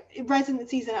can get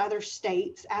residencies in other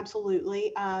states,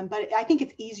 absolutely. But I think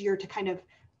it's easier to kind of,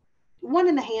 one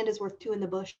in the hand is worth two in the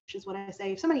bush, is what I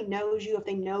say. If somebody knows you, if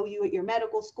they know you at your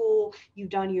medical school, you've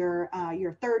done your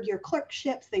third year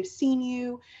clerkships, they've seen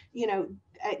you, you know,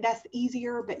 that's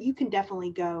easier, but you can definitely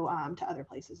go to other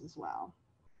places as well.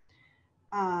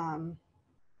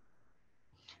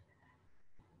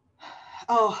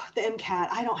 Oh, the MCAT,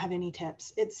 I don't have any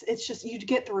tips. It's just, you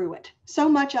get through it. So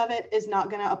much of it is not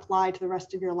going to apply to the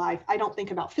rest of your life. I don't think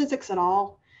about physics at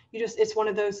all. It's one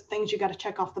of those things you got to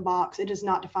check off the box. It does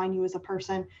not define you as a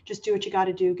person. Just do what you got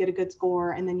to do, get a good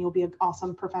score, and then you'll be an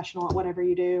awesome professional at whatever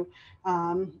you do.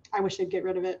 I wish they'd get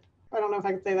rid of it. I don't know if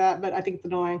I can say that, but I think it's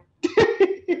annoying.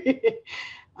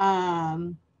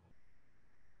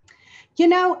 You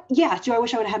know, yeah, Joe, I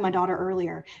wish I would have had my daughter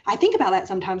earlier. I think about that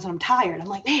sometimes when I'm tired. I'm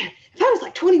like, man, if I was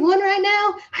like 21 right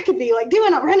now, I could be like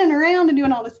running around and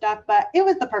doing all this stuff. But it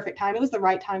was the perfect time. It was the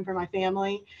right time for my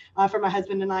family, for my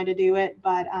husband and I to do it.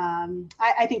 But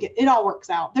I think it all works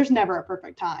out. There's never a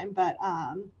perfect time, but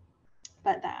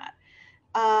that.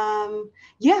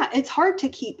 Yeah, it's hard to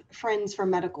keep friends from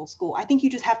medical school. I think you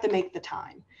just have to make the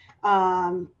time.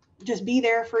 Just be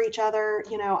there for each other.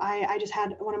 You know, I just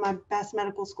had one of my best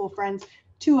medical school friends.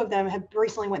 Two of them have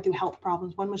recently went through health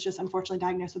problems. One was just unfortunately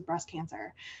diagnosed with breast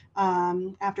cancer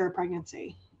after a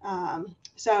pregnancy.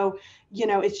 So, you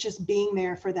know, it's just being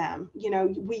there for them. You know,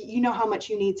 you know how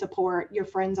much you need support. Your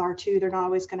friends are too. They're not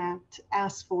always going to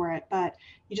ask for it, but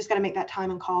you just got to make that time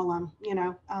and call them, you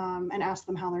know, and ask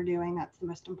them how they're doing. That's the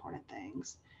most important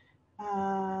things.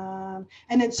 And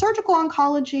then surgical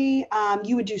oncology,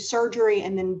 you would do surgery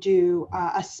and then do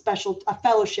a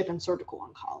fellowship in surgical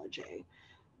oncology.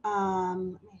 Let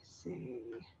me see.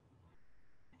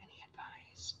 Any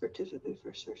advice, particularly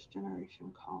for first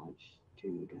generation college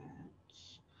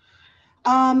students?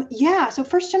 Yeah, so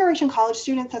first generation college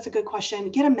students, that's a good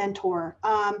question. Get a mentor.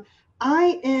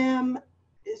 I am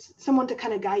someone to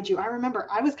kind of guide you. I remember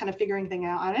I was kind of figuring things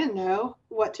out. I didn't know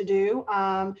what to do.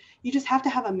 You just have to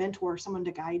have a mentor, someone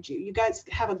to guide you. You guys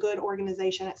have a good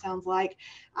organization, it sounds like.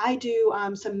 I do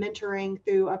some mentoring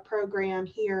through a program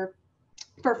here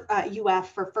for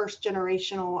UF for first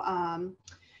generational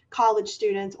college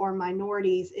students or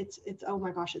minorities. It's oh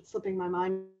my gosh, it's slipping my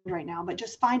mind right now, but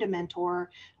just find a mentor.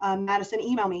 Madison,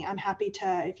 email me. I'm happy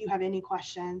to, if you have any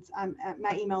questions,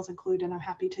 my email's included, and I'm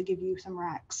happy to give you some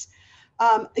recs.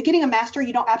 Getting a master,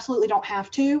 you absolutely don't have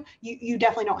to. You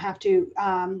definitely don't have to,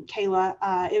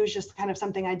 Kayla. It was just kind of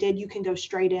something I did. You can go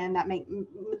straight in. That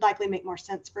likely make more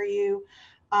sense for you.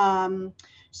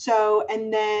 So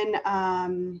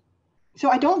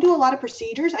I don't do a lot of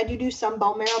procedures. I do some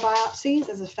bone marrow biopsies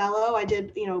as a fellow. I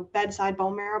did, you know, bedside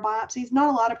bone marrow biopsies, not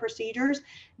a lot of procedures.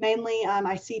 Mainly,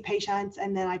 I see patients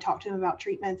and then I talk to them about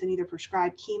treatments and either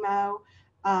prescribe chemo.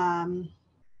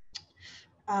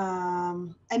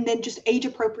 And then just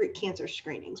age-appropriate cancer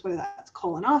screenings, whether that's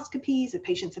colonoscopies, if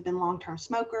patients have been long-term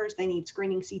smokers, they need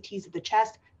screening CTs of the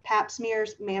chest, pap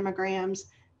smears, mammograms,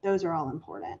 those are all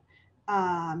important.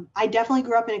 I definitely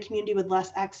grew up in a community with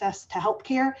less access to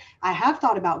healthcare. I have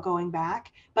thought about going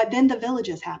back, but then the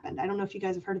villages happened. I don't know if you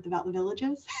guys have heard about the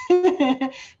villages,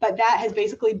 but that has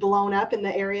basically blown up in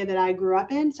the area that I grew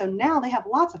up in. So now they have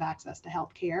lots of access to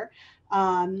healthcare.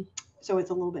 So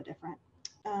it's a little bit different.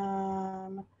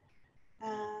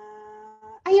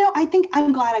 think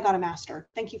I'm glad I got a master.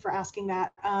 Thank you for asking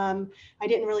that. I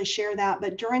didn't really share that,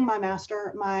 but during my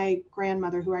master, my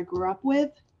grandmother, who I grew up with,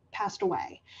 passed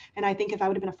away. And I think if I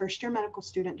would have been a first year medical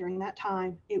student during that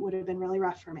time, it would have been really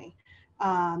rough for me.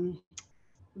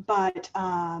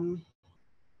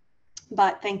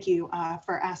 But thank you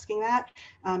for asking that.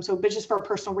 But just for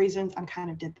personal reasons, I'm kind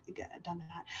of done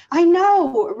that. I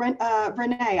know,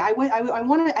 Renee.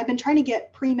 I've been trying to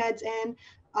get pre-meds in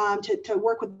to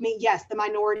work with me. Yes, the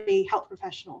minority health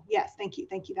professional. Yes, thank you.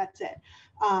 That's it.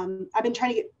 I've been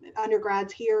trying to get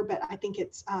undergrads here, but I think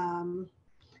it's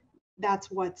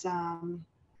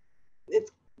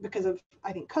it's because of,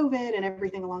 I think, COVID and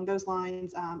everything along those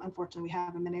lines. Unfortunately, we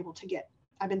haven't been able to get.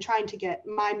 I've been trying to get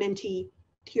my mentee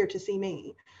here to see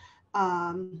me,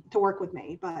 to work with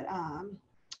me, but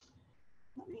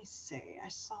let me see. I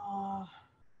saw,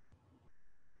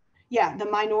 yeah, the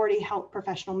Minority Health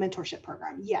Professional Mentorship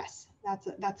Program. Yes, that's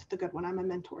the good one. I'm a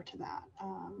mentor to that.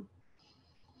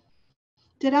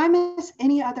 Did I miss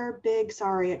any other big?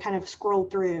 Sorry, it kind of scrolled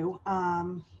through.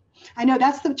 I know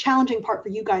that's the challenging part for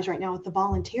you guys right now with the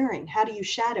volunteering. How do you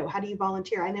shadow? How do you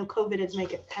volunteer? I know COVID has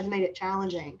made it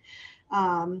challenging.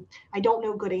 I don't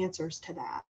know good answers to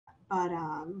that,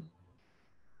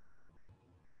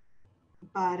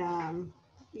 but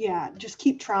yeah, just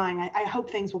keep trying. I hope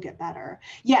things will get better.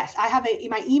 Yes, I have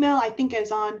my email, I think,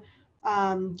 is on,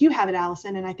 you have it,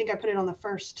 Allison, and I think I put it on the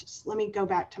first. Let me go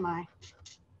back to my.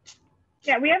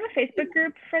 Yeah, we have a Facebook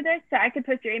group for this, so I could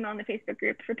post your email in the Facebook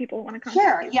group for people who want to contact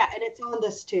Sure, you. yeah, and it's on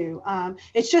this too.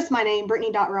 It's just my name,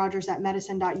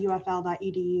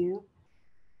 brittany.rogers@medicine.ufl.edu.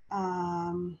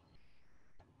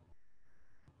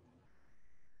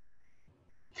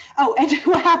 Oh, and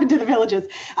what happened to the villages?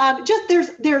 Just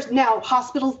there's now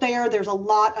hospitals there. There's a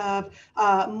lot of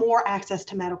more access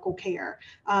to medical care.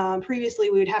 Previously,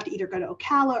 we would have to either go to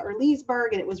Ocala or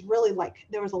Leesburg, and it was really like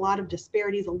there was a lot of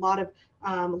disparities, a lot of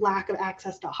lack of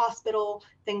access to hospital,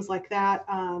 things like that.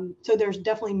 So there's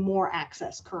definitely more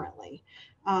access currently.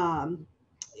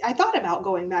 I thought about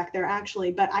going back there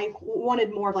actually, but I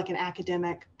wanted more of like an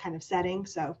academic kind of setting.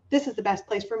 So this is the best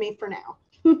place for me for now.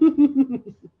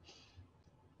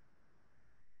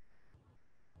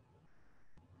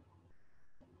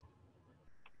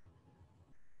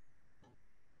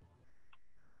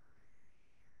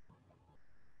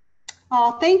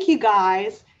 Oh, thank you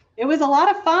guys. It was a lot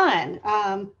of fun.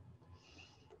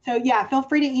 So yeah, feel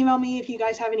free to email me if you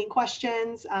guys have any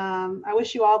questions. I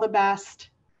wish you all the best.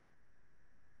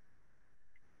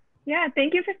 Yeah,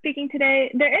 thank you for speaking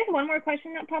today. There is one more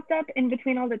question that popped up in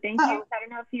between all the thank yous. I don't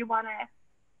know if you want to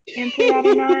answer that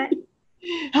or not.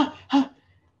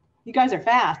 You guys are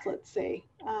fast. Let's see.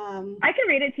 I can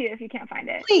read it to you if you can't find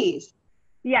it. Please.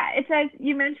 Yeah, it says,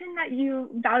 you mentioned that you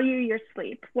value your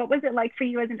sleep. What was it like for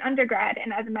you as an undergrad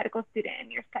and as a medical student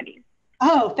in your studies?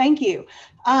 Oh, thank you.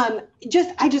 I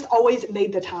just always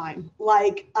made the time.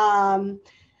 Like, I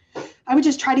would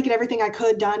just try to get everything I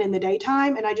could done in the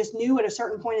daytime. And I just knew at a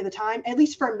certain point of the time, at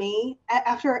least for me,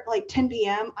 after like 10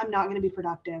 p.m., I'm not going to be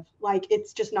productive. Like,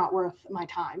 it's just not worth my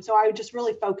time. So I would just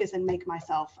really focus and make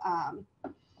myself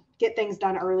get things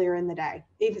done earlier in the day.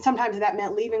 Even sometimes that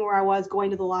meant leaving where I was,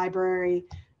 going to the library,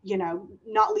 you know,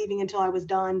 not leaving until I was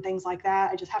done, things like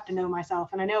that. I just have to know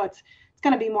myself. And I know it's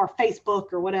going to be more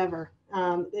Facebook or whatever,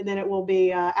 and then it will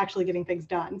be actually getting things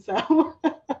done. So.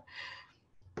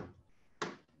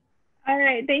 All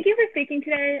right. Thank you for speaking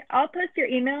today. I'll post your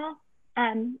email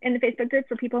in the Facebook group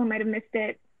for people who might have missed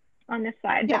it on this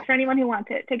slide. Yeah. But for anyone who wants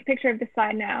it, take a picture of the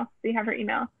slide now so you have her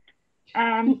email.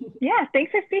 Yeah, thanks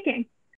for speaking.